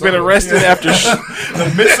man has been arrested after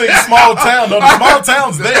The missing small town. No, the small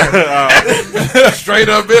town's there. Straight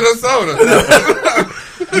up Minnesota.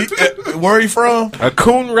 Where are you from? a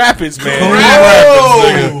Coon Rapids man.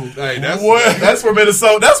 Oh, Hey, that's where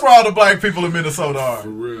Minnesota. That's where all the black people in Minnesota are.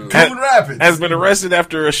 Coon Rapids Has been arrested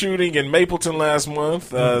after a shooting in Mapleton last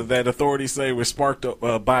month that authorities say was sparked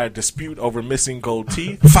by a dispute over missing gold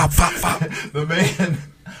teeth. Fop. The man.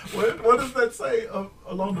 What does that say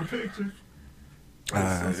along the picture?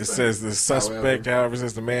 It says the suspect, however,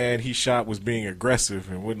 says the man he shot was being aggressive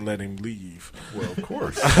and wouldn't let him leave. Well, of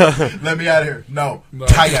course. Let me out of here. No.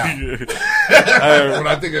 Tie out. When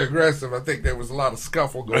I think of aggressive, I think there was a lot of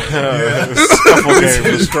scuffle going on. The scuffle game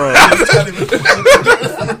was strong.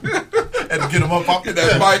 And to get him up off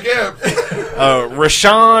That Mike Epps.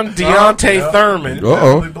 Rashawn Deontay Thurman,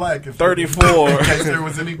 black, 34, in case there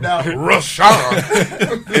was any doubt. Rashawn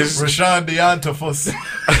Deontay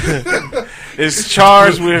is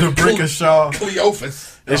charged with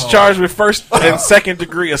Cleophas. is charged with first and second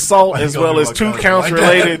degree assault as well as 2 counts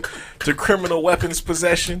related to criminal weapons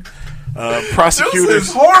possession. Prosecutors This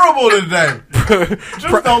is horrible today.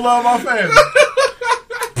 Just don't love my family.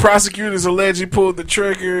 Prosecutors allege he pulled the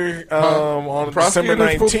trigger on December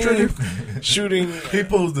 19th, shooting. He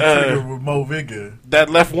pulls the trigger with Mo Vigor. That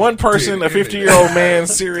left one person, a 50-year-old man,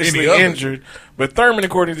 seriously injured. But Thurman,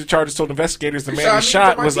 according to charges, told investigators the man he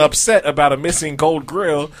shot was upset about a missing gold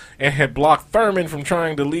grill and had blocked Thurman from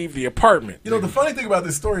trying to leave the apartment. You know, the funny thing about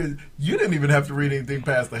this story is you didn't even have to read anything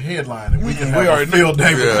past the headline, and we can have a field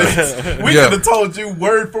day with this. We could have told you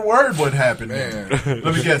word for word what happened. Man. Let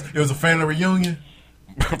me guess. It was a family reunion?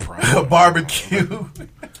 A barbecue? The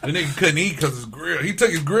nigga couldn't eat because his grill. He took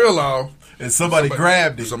his grill off. And somebody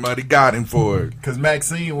grabbed it. Somebody got him for it. Because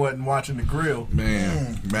Maxine wasn't watching the grill.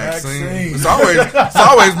 Man, Maxine. It's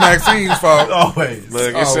always Maxine's fault. Always.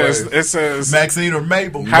 Look, it says Maxine or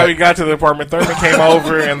Mabel. How he got to the apartment. Thurman came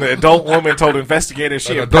over, and the adult woman told investigators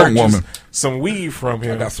she had purchased some weed from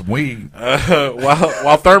him. I got some weed.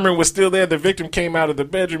 While Thurman was still there, the victim came out of the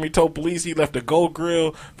bedroom. He told police he left a gold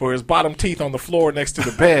grill for his bottom teeth on the floor next to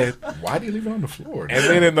the bed. Why did he leave it on the floor? And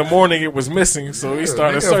then in the morning, it was missing. So he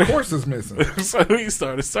started searching. Of course, it's missing. So he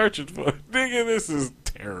started searching for it. Nigga, this is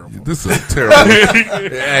terrible. This is terrible.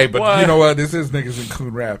 Hey, but you know what? This is niggas in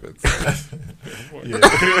Coon Rapids. And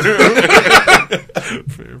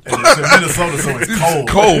it's in Minnesota, so it's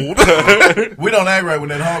cold. We don't act right when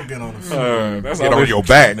that hawk get on us. That's get on your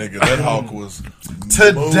back, nigga. That hawk was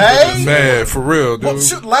today, man, for real, dude. Well,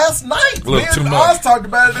 shoot, last night, me and Oz talked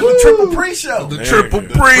about it in the Triple Pre-show. The Triple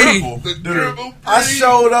Pre. I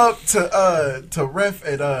showed up to ref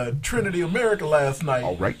at Trinity America last night.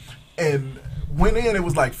 All right, and went in. It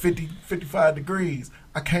was like 50, 55 degrees.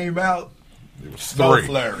 I came out. It was snow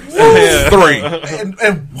flurries. 3.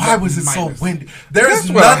 And why was it so windy? There's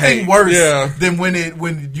nothing worse than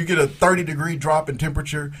when you get a 30-degree drop in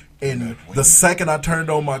temperature, and the second I turned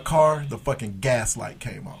on my car, the fucking gas light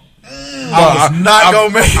came on. I was not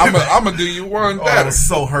gonna make it. I'm gonna do you one better. I was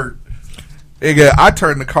so hurt. I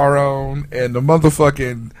turned the car on, and the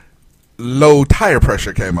motherfucking low tire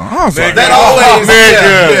pressure came on. I was like, that always,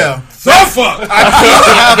 yeah. So fuck. I keep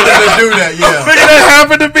having to do that, yeah. Nigga, that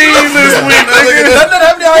happened to me this week, nigga. Doesn't that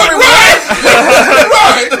happen to y'all every winter?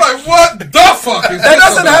 Right. Like, what the fuck is that?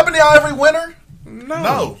 Doesn't happen to y'all every winter?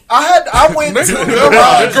 No. I went to the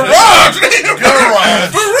garage.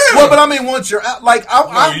 Well, but I mean, once you're out, like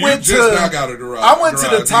I went to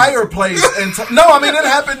the tire place, and no, I mean it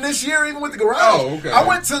happened this year even with the garage. Oh, okay. I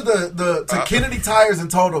went to the Kennedy Tires and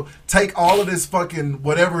told them take all of this fucking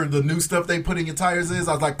whatever the new stuff they put in your tires is.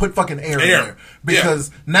 I was like, put fucking air in there because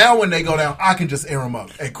now when they go down, I can just air them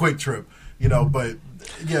up at Quick Trip, But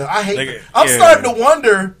yeah, I hate. I'm starting to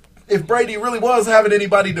wonder if Brady really was having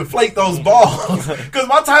anybody deflate those balls, because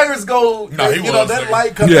my tires go, that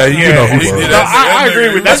light comes. Yeah, you know who was. I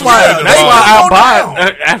agree with. That's why I bought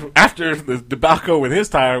after the debacle with his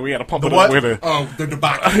tire, we had to pump it up with the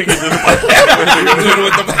debacle. I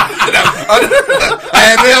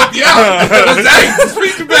had to help you out.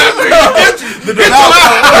 Speak about the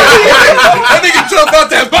that nigga jumped out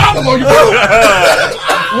that bottle on you.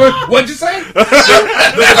 What'd you say?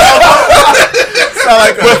 Sound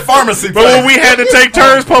like a pharmacy. But when we had to take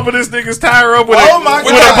turns pumping this nigga's tire up with a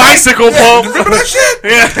bicycle pump. Remember that shit?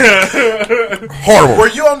 Yeah. Horrible. Were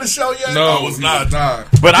you on the show yet? No, I was not.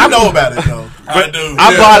 But I know about it though. I do.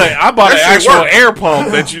 I bought an actual air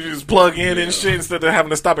pump that you just plug in and shit instead of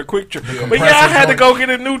having to stop at Quick Trip. But I had to go get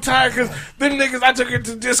a new tire because them niggas, I took it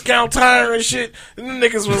to Discount Tire and shit. And them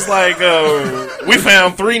niggas was like, we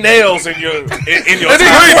found 3 nails in your tire. 3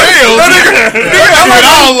 nails?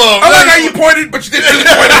 I like how you pointed, but you didn't really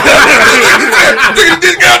point it. Nigga,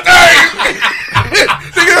 Discount Tire.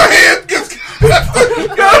 Nigga, your hand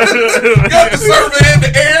got the survey in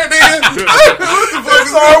the air, nigga.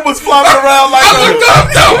 His arm was flopping around like I looked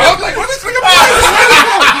up, I was like, what this nigga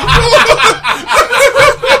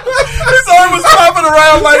His arm was flopping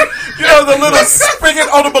around like, the little spigot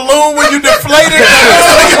on the balloon when you deflate it.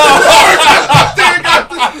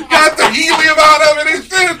 Got the helium out of it and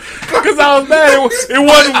shit. Because I was mad. It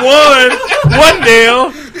wasn't one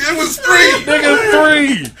nail. It was 3. Nigga,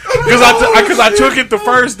 3. Because I took it the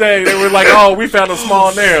first day. They were like, oh, we found a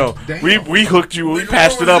small nail. We hooked you. We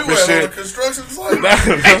patched it up and shit. That's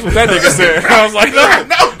what that nigga said. I was like, no.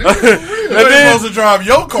 You're supposed to drive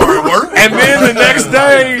your car at work. And then the next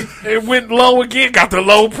day, it went low again. Got the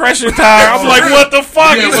low pressure tire. I'm like, what the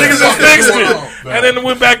fuck? These niggas just fixed it. And then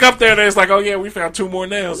went back up there and it's like, oh yeah, we found 2 more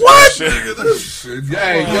nails. What?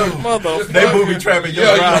 Hey, mother. They booby trapping your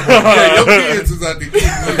driveway. Yeah, your kids is out there.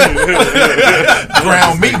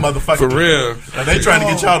 Ground meat, motherfucker. For real. And they trying to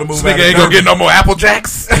get y'all to move. This nigga ain't gonna get no more Apple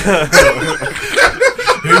Jacks.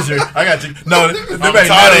 Here's your. I got you. No, I'm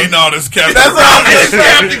tired of eating all this Captain. That's all.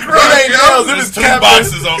 Captain Crunch. It ain't nails. It is 2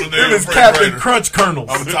 boxes on the damn It is Captain Crunch kernels.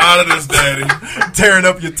 I'm tired of this, daddy. Tearing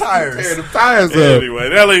up your tires. Tearing the tires up. Anyway,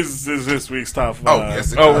 that is this week's top 5.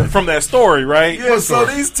 Yes, from that story, right? Yeah. So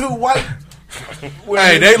these 2 white.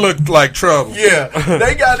 Hey, they looked like trouble. Yeah,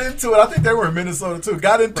 they got into it. I think they were in Minnesota too.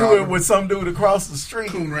 Got into it with some dude across the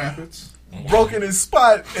street. Coon Rapids. Broke in his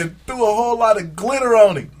spot and threw a whole lot of glitter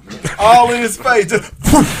on him. All in his face. Just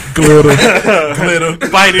glitter.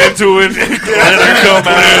 Bite into it. Glitter come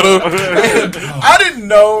out. I didn't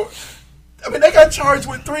know. I mean, they got charged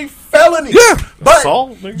with 3 felonies. Yeah. But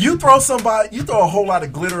assault, you throw a whole lot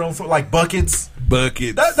of glitter on something like buckets.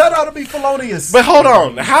 Buckets. That ought to be felonious. But hold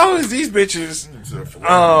on. How is these bitches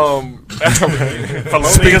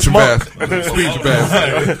felonious monk. Speech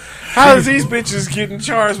pass. How is these bitches getting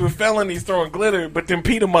charged with felonies throwing glitter, but then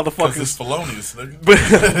Peter motherfuckers it's felonious, nigga.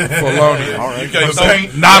 Felonious. All right. You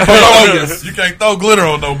can't not felonious. You can't throw glitter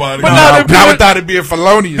on nobody. But not without it being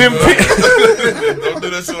felonious. Don't do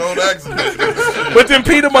that shit on accident. But then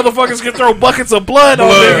Peter motherfuckers can throw buckets of blood on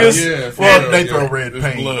niggas. Yeah, Well, they throw red It's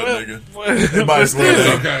paint. blood, nigga.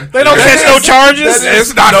 They don't catch no charges.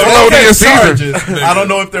 It's not felonious either. I don't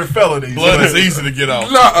know if they're felonies. Blood is easy to get off.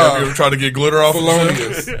 Nuh-uh. You ever try to get glitter off?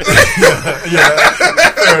 Felonious.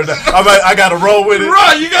 Fair enough. I got to roll with it.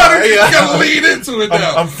 Right, you gotta lead into it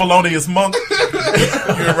now. I'm felonious monk. You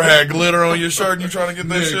ever had glitter on your shirt and you trying to get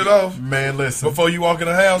that shit off? Man, listen. Before you walk in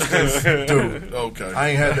the house? Dude. Okay. I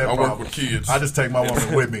ain't had that I problem. work with kids. I just take my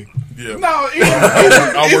woman with me. Yeah. No,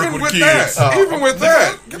 I work even with with kids. that, even with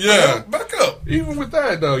that, Yeah. Back up. even with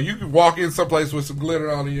that though, you can walk in someplace with some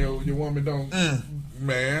glitter on and your woman don't.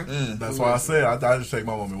 Man, That's why I said I just take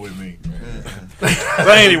my woman with me.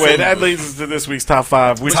 But anyway, that leads us to this week's top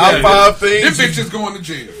 5. Top 5 things. this bitch is going to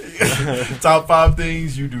jail. Top 5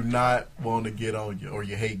 things you do not want to get on you or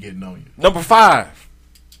you hate getting on you. Number 5,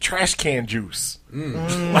 trash can juice.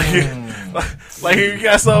 Like you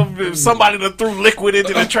got somebody that threw liquid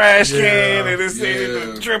into the trash can and it's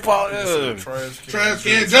drip all. Trash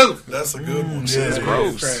can juice. That's a good one. It's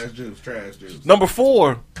gross. Trash juice. Number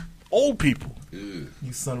 4, old people. You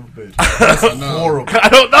son of a bitch. That's horrible. I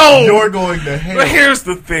don't know. You're going to hell. But here's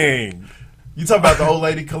the thing. You talking about the old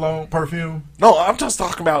lady cologne perfume? No, I'm just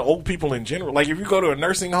talking about old people in general. Like if you go to a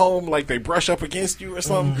nursing home, like they brush up against you or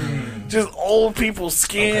something. Just old people's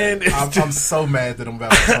skin. Okay. I'm so mad that I'm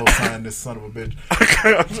about to co-sign this son of a bitch.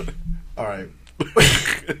 All right.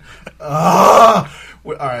 All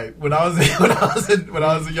right. When I was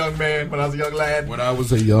a young man, when I was a young lad, When I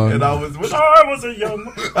was a young,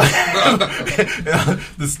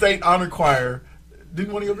 the state honor choir.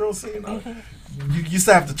 Didn't one of your girls sing? You used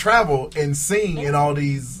to have to travel and sing in all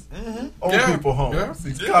these old people homes,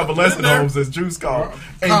 these convalescent homes, as Juice called.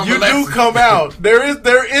 And you do come out. There is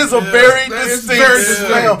a very distinct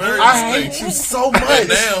smell. I hate you so much. And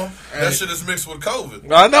now that shit is mixed with COVID.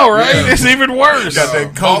 I know, right? It's even worse. Got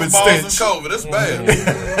that COVID Mothballs stench. and COVID. It's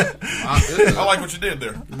bad. I like what you did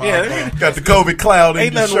there. Got the COVID cloud in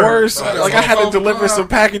Ain't your nothing shirt. worse. Like I had to deliver some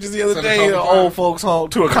packages the other day to old folks' home,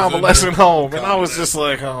 to a convalescent home, and I was just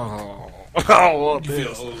like, oh. I don't want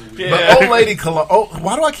this. But old lady cologne. Oh,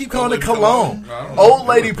 why do I keep calling it cologne? Old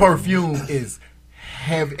lady perfume is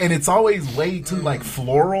heavy, and it's always way too like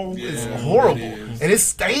floral. It's horrible, and it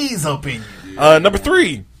stays up in you. Number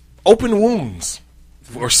 3, open wounds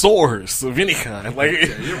or sores of any kind. Like,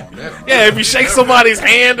 if you shake somebody's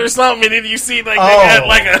hand or something, and then you see like they got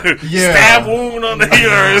like a stab wound on the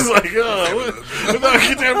ear, it's like,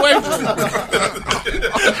 get that away from me.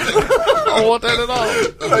 I don't want that at all.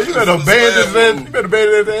 You better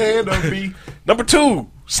bandage that hand up, B. Number 2,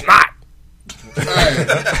 snot. Hey,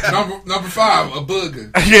 number 5, a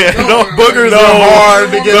booger. Boogers are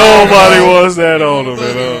hard to get. Nobody wants that on them.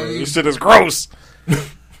 This shit is gross.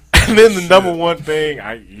 And then the number 1 thing,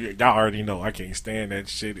 y'all already know, I can't stand that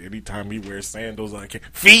shit. Anytime he wears sandals, I can't.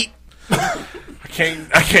 Feet. I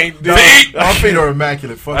can't do it. My feet are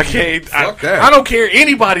immaculate. Fuck I can't. Fuck that. I don't care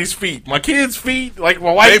anybody's feet. My kids' feet. Like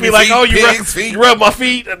my wife Baby be like, feet, "Oh, you rub my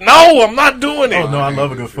feet." No, I'm not doing it. Oh no, I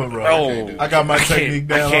love a good foot rub. Oh, I got my technique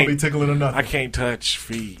down. I don't be tickling or nothing. I can't touch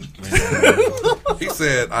feet. He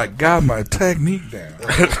said, "I got my technique down."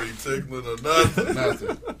 I don't be tickling or nothing.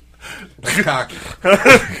 Nothing. That's cocky.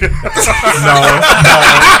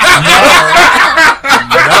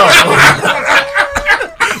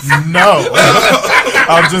 No.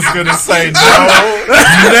 I'm just gonna say no.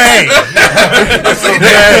 Nay.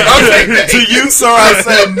 Nay. To you, sir, I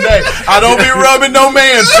say nay. I don't be rubbing no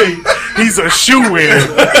man's feet. He's a shoe-in.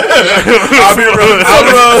 I'll be rubbing.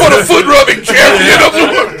 For the foot rubbing champion of the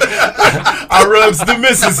world. I rubs the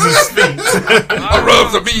missus's feet. I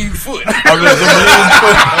rubs a mean foot. I rubs a mean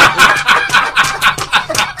foot.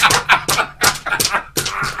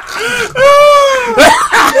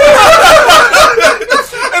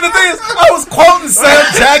 And the thing is, I was quoting Sam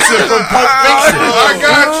Jackson from Pulp Fiction. I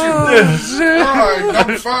got you. All right,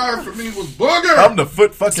 number 5 for me was booger. I'm the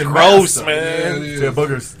foot fucking gross, master. man. Yeah,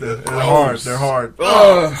 boogers. They're hard. They're hard.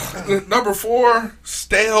 Number 4,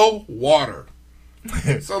 stale water.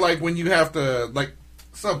 So like when you have to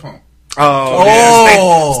sub pump.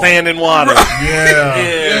 Stand in water.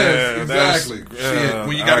 Yes, exactly. Shit,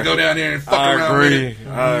 when you got to go down there and fuck around with it.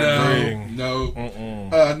 I agree. No.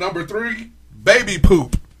 Number 3, baby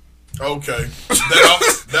poop. Okay.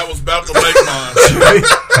 That was about to make mine.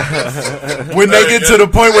 When they get to the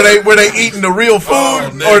point where they eating the real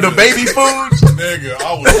food or the baby food. Nigga,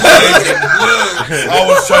 I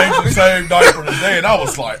was changing the same diaper today, and I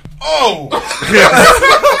was like, oh.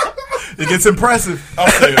 It gets impressive. I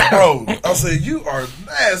said, you are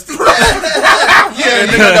nasty. Yeah, and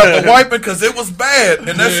then I got the wiping because it was bad,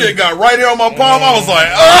 and that shit got right here on my palm. I was like,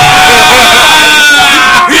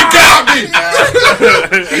 he got me.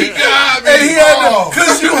 He got me. And he had to,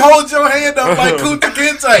 because you hold your hand up like Kunta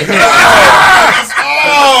Kinte.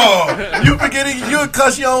 You forgetting you would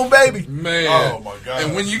cuss your own baby. Man. Oh, my God.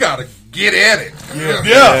 And when you got to get at it.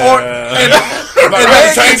 Yeah. And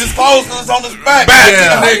they change his clothes because it's on his back.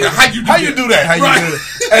 Nigga, how you do that?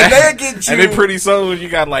 And they get you. And then pretty soon you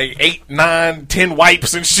got like 8, 9, 10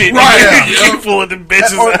 wipes and shit. Right. You full of them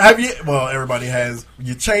bitches. Or have you? Well, everybody has.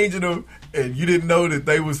 You're changing them, and you didn't know that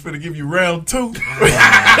they was finna give you round 2.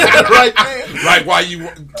 Right there. Right while you.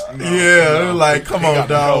 Like, come on,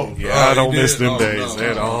 dog. Yeah, I don't miss them days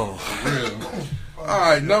at all. All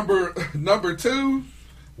right, number 2,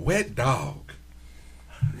 wet dog.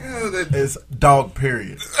 Yeah, it's dog.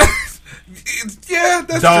 Period.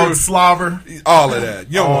 That's dog true. slobber, all of that.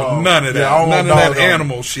 You don't want none of that. Yeah, none of that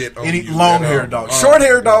animal shit. Any long-haired dogs.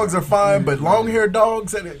 Short-haired dogs are fine, but long-haired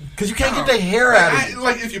dogs, because you can't get their hair out of it.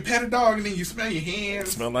 Like if you pet a dog and then you smell your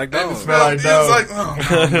hands. Smell like dog. Smell like dog.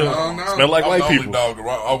 No. Smell like white I'm the people. only dog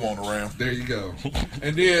I want around. There you go.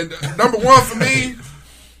 And then number 1 for me,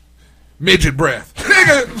 midget breath.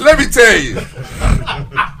 Nigga, let me tell you.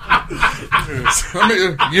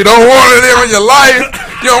 You don't want it in your life.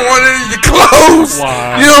 You don't want it in your clothes.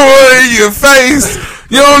 Wow. You don't want it in your face.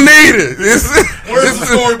 You don't need it. It's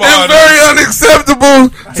very unacceptable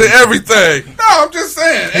to everything. No, I'm just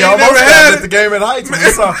saying. He almost had it. The game at Heights. We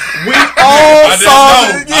all saw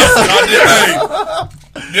it.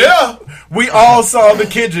 Yeah. We all saw the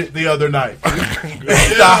Kidget the other night.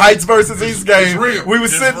 The Heights versus East game. We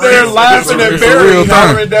was sitting there laughing at Barry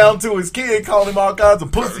hollering down to his kid, calling him all kinds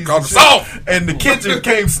of pussies. And the Kidget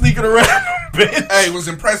came sneaking around the bench. Hey, it was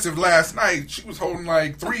impressive last night. She was holding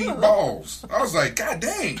like 3 balls. I was like, God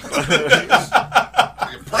dang.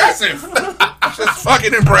 Impressive. Just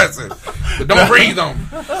fucking impressive. But don't breathe on me.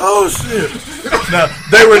 Oh, shit. Now,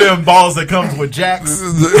 they were them balls that comes with jacks.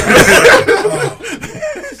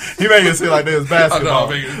 He made it seem like they was basketball.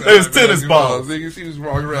 They was tennis balls. She was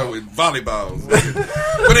walking around with volleyballs.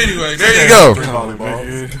 But anyway, there you go.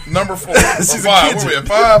 Number 4. She's 5. Where we at?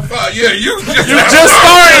 5? Yeah, you just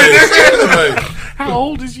started. How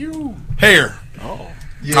old is you? Hair. Oh,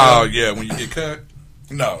 yeah. When you get cut.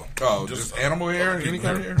 No. Oh, just animal hair? Any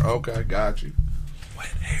kind of hair? Okay, got you. Wet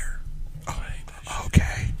hair. Oh,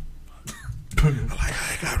 okay.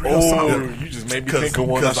 You just made me think of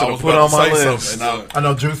one I should have put on my list. I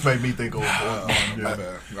know Juice made me think of one.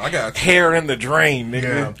 I got you. Hair in the drain,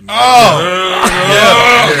 nigga.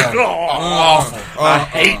 Awful. I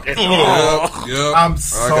hate it. I'm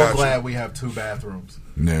so glad we have 2 bathrooms.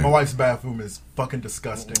 My wife's bathroom is fucking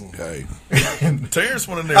disgusting. Okay. Terrence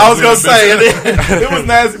went in there. I was going to say, it was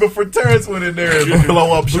nasty before Terrence went in there and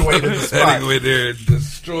blow up Shway in the spot. He went there and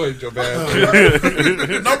destroyed your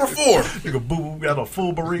bathroom. Number 4. Nigga, boo, got a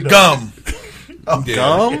full burrito. Gum. Gum?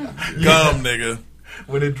 Gum, nigga.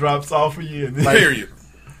 When it drops off of you. And Period.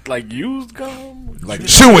 Like used gum? Like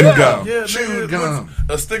chewing gum. Yeah, chewing gum.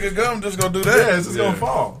 A stick of gum just gonna do that. Yeah, it's just gonna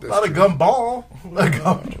fall. Not a gum ball.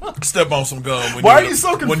 Step on some gum. When Why are you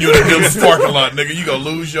so confused? When you're in the Dill's parking lot, nigga, you gonna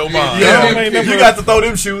lose your mind. Yeah, you got to throw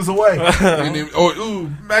them shoes away.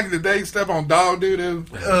 Back in the day, step on dog doo-doo.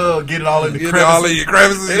 Get it all in the crevices. All in your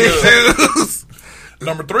crevices in your shoes.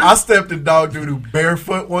 Number 3. I stepped in dog doo-doo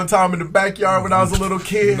barefoot one time in the backyard when I was a little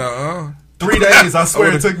kid. Nuh-uh. 3 days. I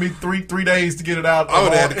swear it took me three days to get it out. I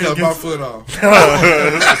would have had to cut my foot off. It's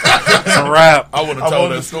a wrap. I would have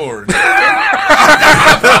told that story. I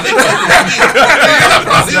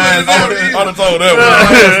would have told that one.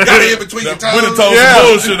 Got it in between your toes. Would have told some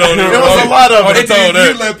bullshit on it. There was a lot of it.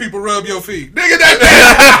 You let people rub your feet. Nigga, that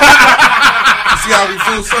see how we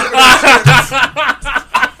full circle?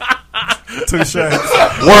 Touche.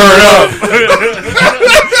 Word up.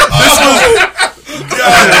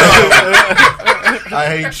 I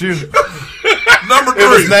hate you. Number 3. It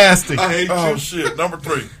was nasty. I hate you. Shit. Number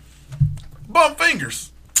 3. Bum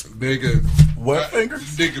fingers. Nigga. What finger?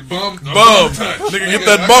 Nigga, bum. Nigga, get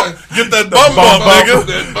that bump. Get that bum bump, nigga.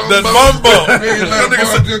 That bum bump. Nigga, let him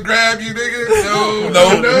just grab you, nigga.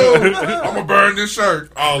 No. I'm gonna burn this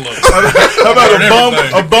shirt. All of it. How about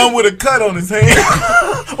a bum with a cut on his hand?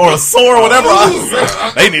 Or a sore or whatever?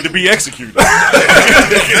 They need to be executed. Give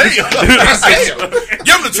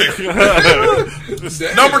him the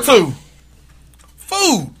ticket. Number 2.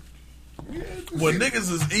 Food. When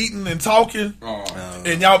niggas is eating and talking,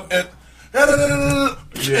 and y'all... and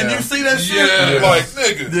you see that shit? Like,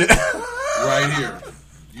 nigga. Right here.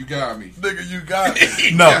 You got me. Nigga, you got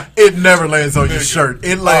me. No, it never lands on your shirt.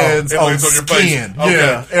 It lands on your skin. face. Okay.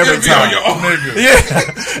 Yeah, every time. Nigga.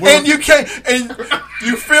 Yeah, and you can't, and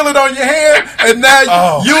you feel it on your hand, and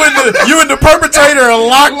now you and the perpetrator are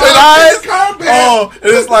locked in eyes. Oh,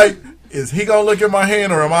 and it's like, is he gonna look at my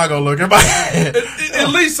hand or am I gonna look at my hand? At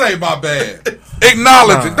least say my bad.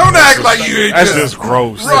 Acknowledge it. Don't act like you didn't. That's just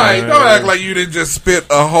gross. Right. Man. Don't act like you didn't just spit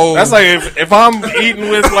a whole. That's like if I'm eating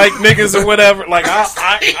with like niggas or whatever. Like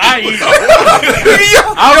I eat.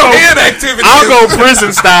 I'll go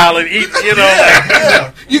prison style and eat. You know.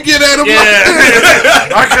 Like, you get at him.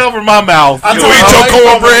 Yeah. I cover my mouth. I eat your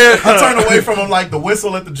cornbread. I turn away from him like the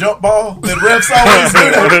whistle at the jump ball that refs always do.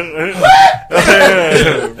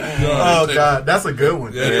 Oh God, that's a good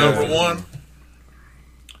one. Yeah. Number 1.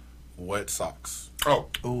 Wet socks. Oh.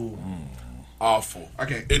 Ooh. Awful. I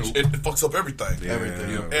can't. It fucks up everything. Yeah.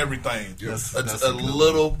 Everything. Yes, It's a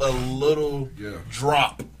little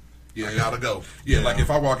drop. Yeah. I gotta go. Yeah. Like if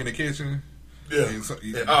I walk in the kitchen. Yeah. So,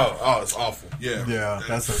 it's awful. Yeah. Yeah.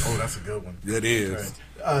 That's a good one. It is.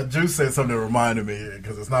 Right. Juice said something that reminded me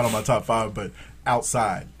because it's not on my top 5, but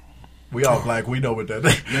outside. We all black. We know what that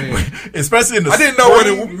is. Especially in the I didn't know what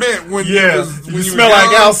it meant when you smell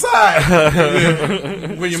like outside.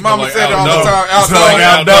 When your mama said it all the time. Smell like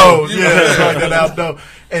outdoors. Yeah, smell like that outdoor.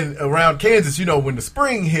 And around Kansas, when the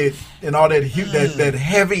spring hit and all that that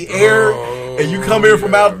heavy air, and you come here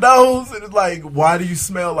from outdoors, and it's like, why do you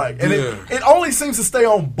smell like? And it only seems to stay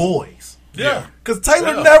on boys. Yeah, because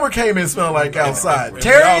Taylor never came in smelling like outside.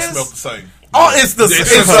 Terry all smelled the same. Oh, it's a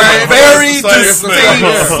very distinct.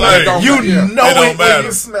 You know it when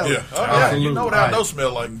you smell it. Yeah, you know what outdoor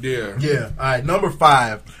smell like. Yeah. All right, number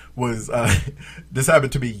 5 was this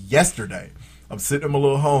happened to me yesterday. I'm sitting in my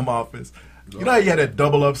little home office. You know how you had that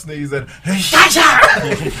double up sneeze and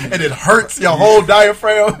it hurts your whole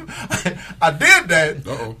diaphragm? I did that,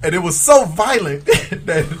 and it was so violent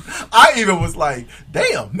that I even was like,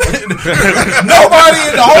 damn. Nobody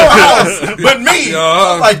in the whole house but me.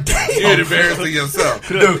 I'm like, damn. You're embarrassing yourself.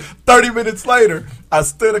 Dude, 30 minutes lader, I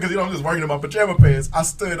stood up, because I'm just working in my pajama pants. I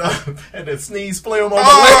stood up, and that sneeze film on my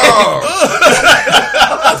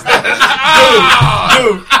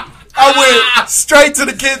leg. Dude. I went straight to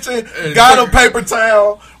the kitchen, got a paper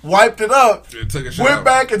towel, wiped it up, went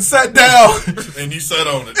back and sat down. And you sat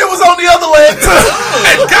on it. It was on the other leg too.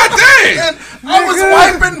 God dang! And I was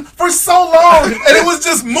wiping for so long, and it was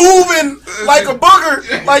just moving like a booger,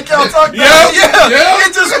 like y'all talking about. Yeah.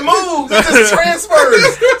 It just moves. It just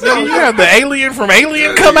transfers. So you have the alien from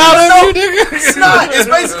Alien come out of you, nigga? Snot. It's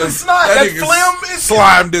basically snot. That phlegm is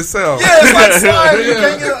slimed itself. Yeah, it's like slime. You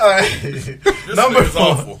can't get it. This number is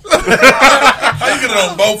awful. How you get it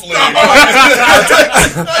on both legs?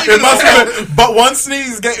 It must have, but one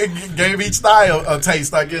sneeze gave each thigh a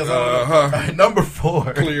taste, I guess. Right, number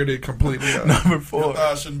 4. Cleared it completely up. Number 4. Your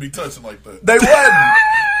thighs shouldn't be touching like that. They wasn't.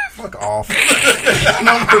 Fuck off.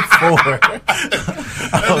 Number 4.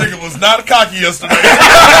 That nigga was not cocky yesterday.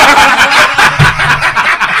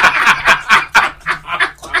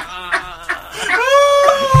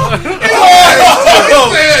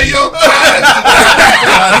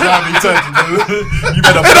 You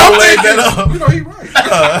better bow-leg that up. You know he right.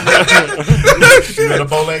 You better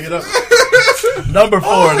bow-leg it up. Number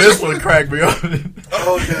 4, this one cracked me up.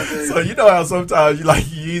 So you know how sometimes you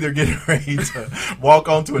either get ready to walk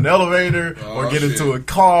onto an elevator or get into a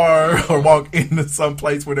car or walk into some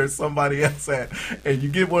place where there's somebody else at, and you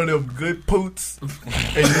get one of them good poots,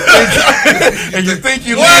 and you think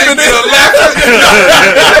you leaving it.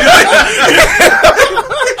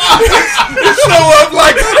 It show up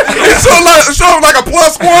like a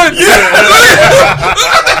 +1. Yeah.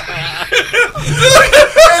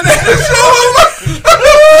 And then it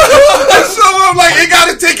show up like it got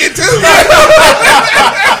a ticket too.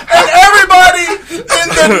 And everybody in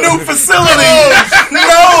the new facility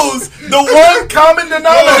knows the one common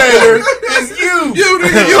denominator is you. You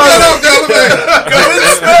got up the elevator. Because it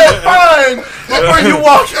smelled fine before you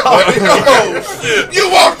walked out. You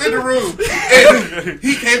walked in the room. And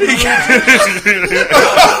he came in the room.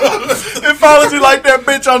 It follows you like that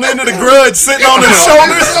bitch on the end of The Grudge sitting on his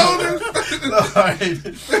shoulders.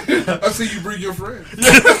 I see you bring your friends.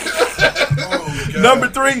 Number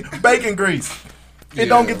 3, bacon grease. It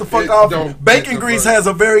don't get the fuck off. Bacon grease has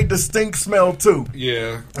a very distinct smell too.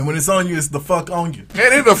 Yeah. And when it's on you, it's the fuck on you.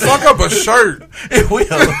 And it'll fuck up a shirt. It will.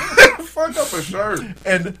 Fuck up a shirt.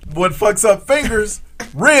 And what fucks up fingers?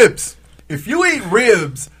 Ribs. If you eat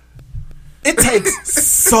ribs, it takes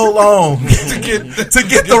so long to get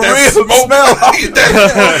the rib smell off.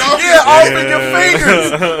 Off in your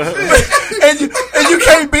fingers. and you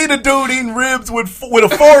can't be the dude eating ribs with a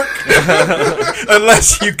fork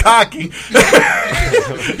unless you cocky.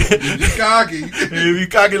 You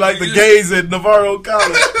cocky like the gays at Navarro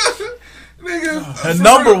College. Nigga, and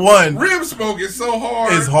number 1, rib smoke is so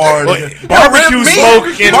hard. It's hard. Barbecue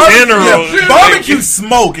smoke in general. Barbecue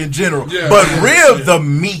smoke in general. But rib the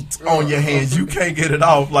meat on your hands, you can't get it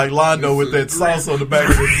off like Londo with that sauce on the back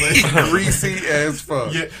of his leg. Greasy as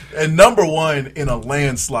fuck. Yeah. And number 1 in a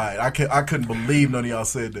landslide, I couldn't believe none of y'all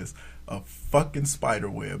said this. A fucking spider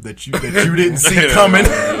web that you didn't see coming,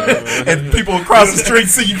 and people across the street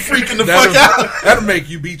see you freaking the fuck out. That'll make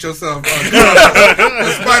you beat yourself.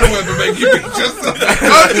 The spider web will make you beat yourself.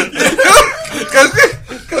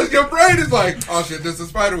 Because your brain is like, oh shit, this is a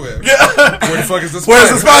spider web. Yeah. Where the fuck is the spider?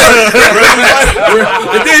 Where's the spider?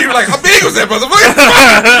 And then you're like, how big was that motherfucker?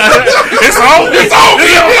 It's on me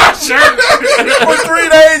on my shirt. For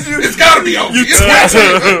 3 days, it's gotta be on you twitch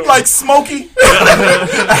like Smokey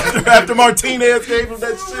after Martinez gave him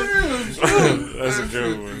that shit. That's a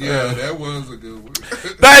good one. Yeah, that was a good one.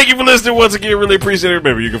 Thank you for listening once again. Really appreciate it.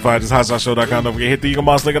 Remember, you can find us at hotshow.com. Don't forget, hit the Eagle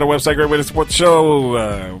Moss link on our website. Great way to support the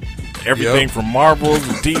show. Everything from Marvel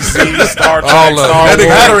to DC, Star Trek, Star Wars.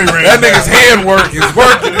 That nigga's hand work is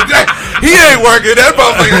working. He ain't working. That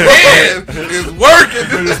motherfucker's hand is working.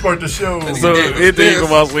 To support the show. So hit the Eagle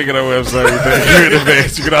Moss link on our website. Thank you in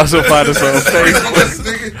advance. You can also find us on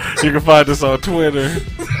Facebook. You can find us on Twitter. You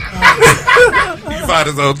can find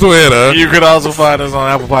us on Twitter. You can also find us on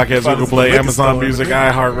Apple Podcasts, Google Play, Amazon Music,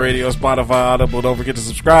 iHeartRadio, Spotify, Audible. Don't forget to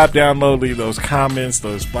subscribe, download, leave those comments,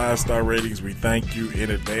 those 5-star ratings. We thank you in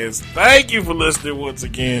advance. Thank you for listening once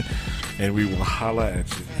again, and we will holla at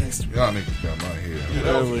you next week. Y'all niggas got my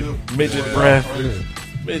head. Midget breath.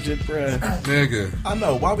 Midget breath. Nigga. I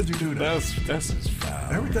know. Why would you do that? That's his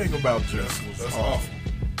foul. Everything about Jess was That's awful. awful.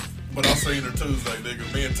 But I seen her Tuesday,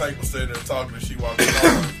 nigga. Me and Tank was sitting there talking, and she walked in.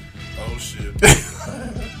 Oh shit!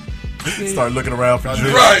 Start looking around for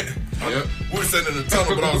juice. Right. Yep. We were sitting in the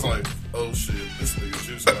tunnel, but I was like, "Oh shit, this nigga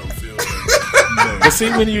juice how I feel." But see,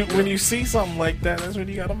 when you see something like that, that's when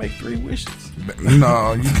you gotta make 3 wishes.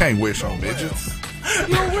 No, you can't wish on midgets.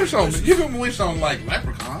 You don't wish on. You can wish on like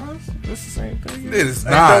leprechauns. That's the same thing. It is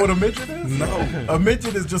Ain't not. that what a midget is? No. A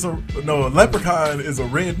midget is just a leprechaun is a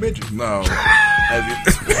red midget. No.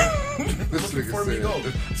 This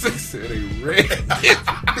nigga said a red.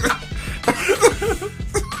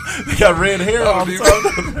 They got red hair on dude. A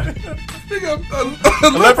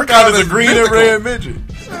leprechaun is a green and red midget.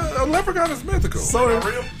 A leprechaun is mythical. So are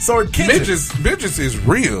kittens. Midgets is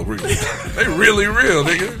real. They really real,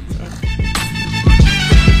 nigga.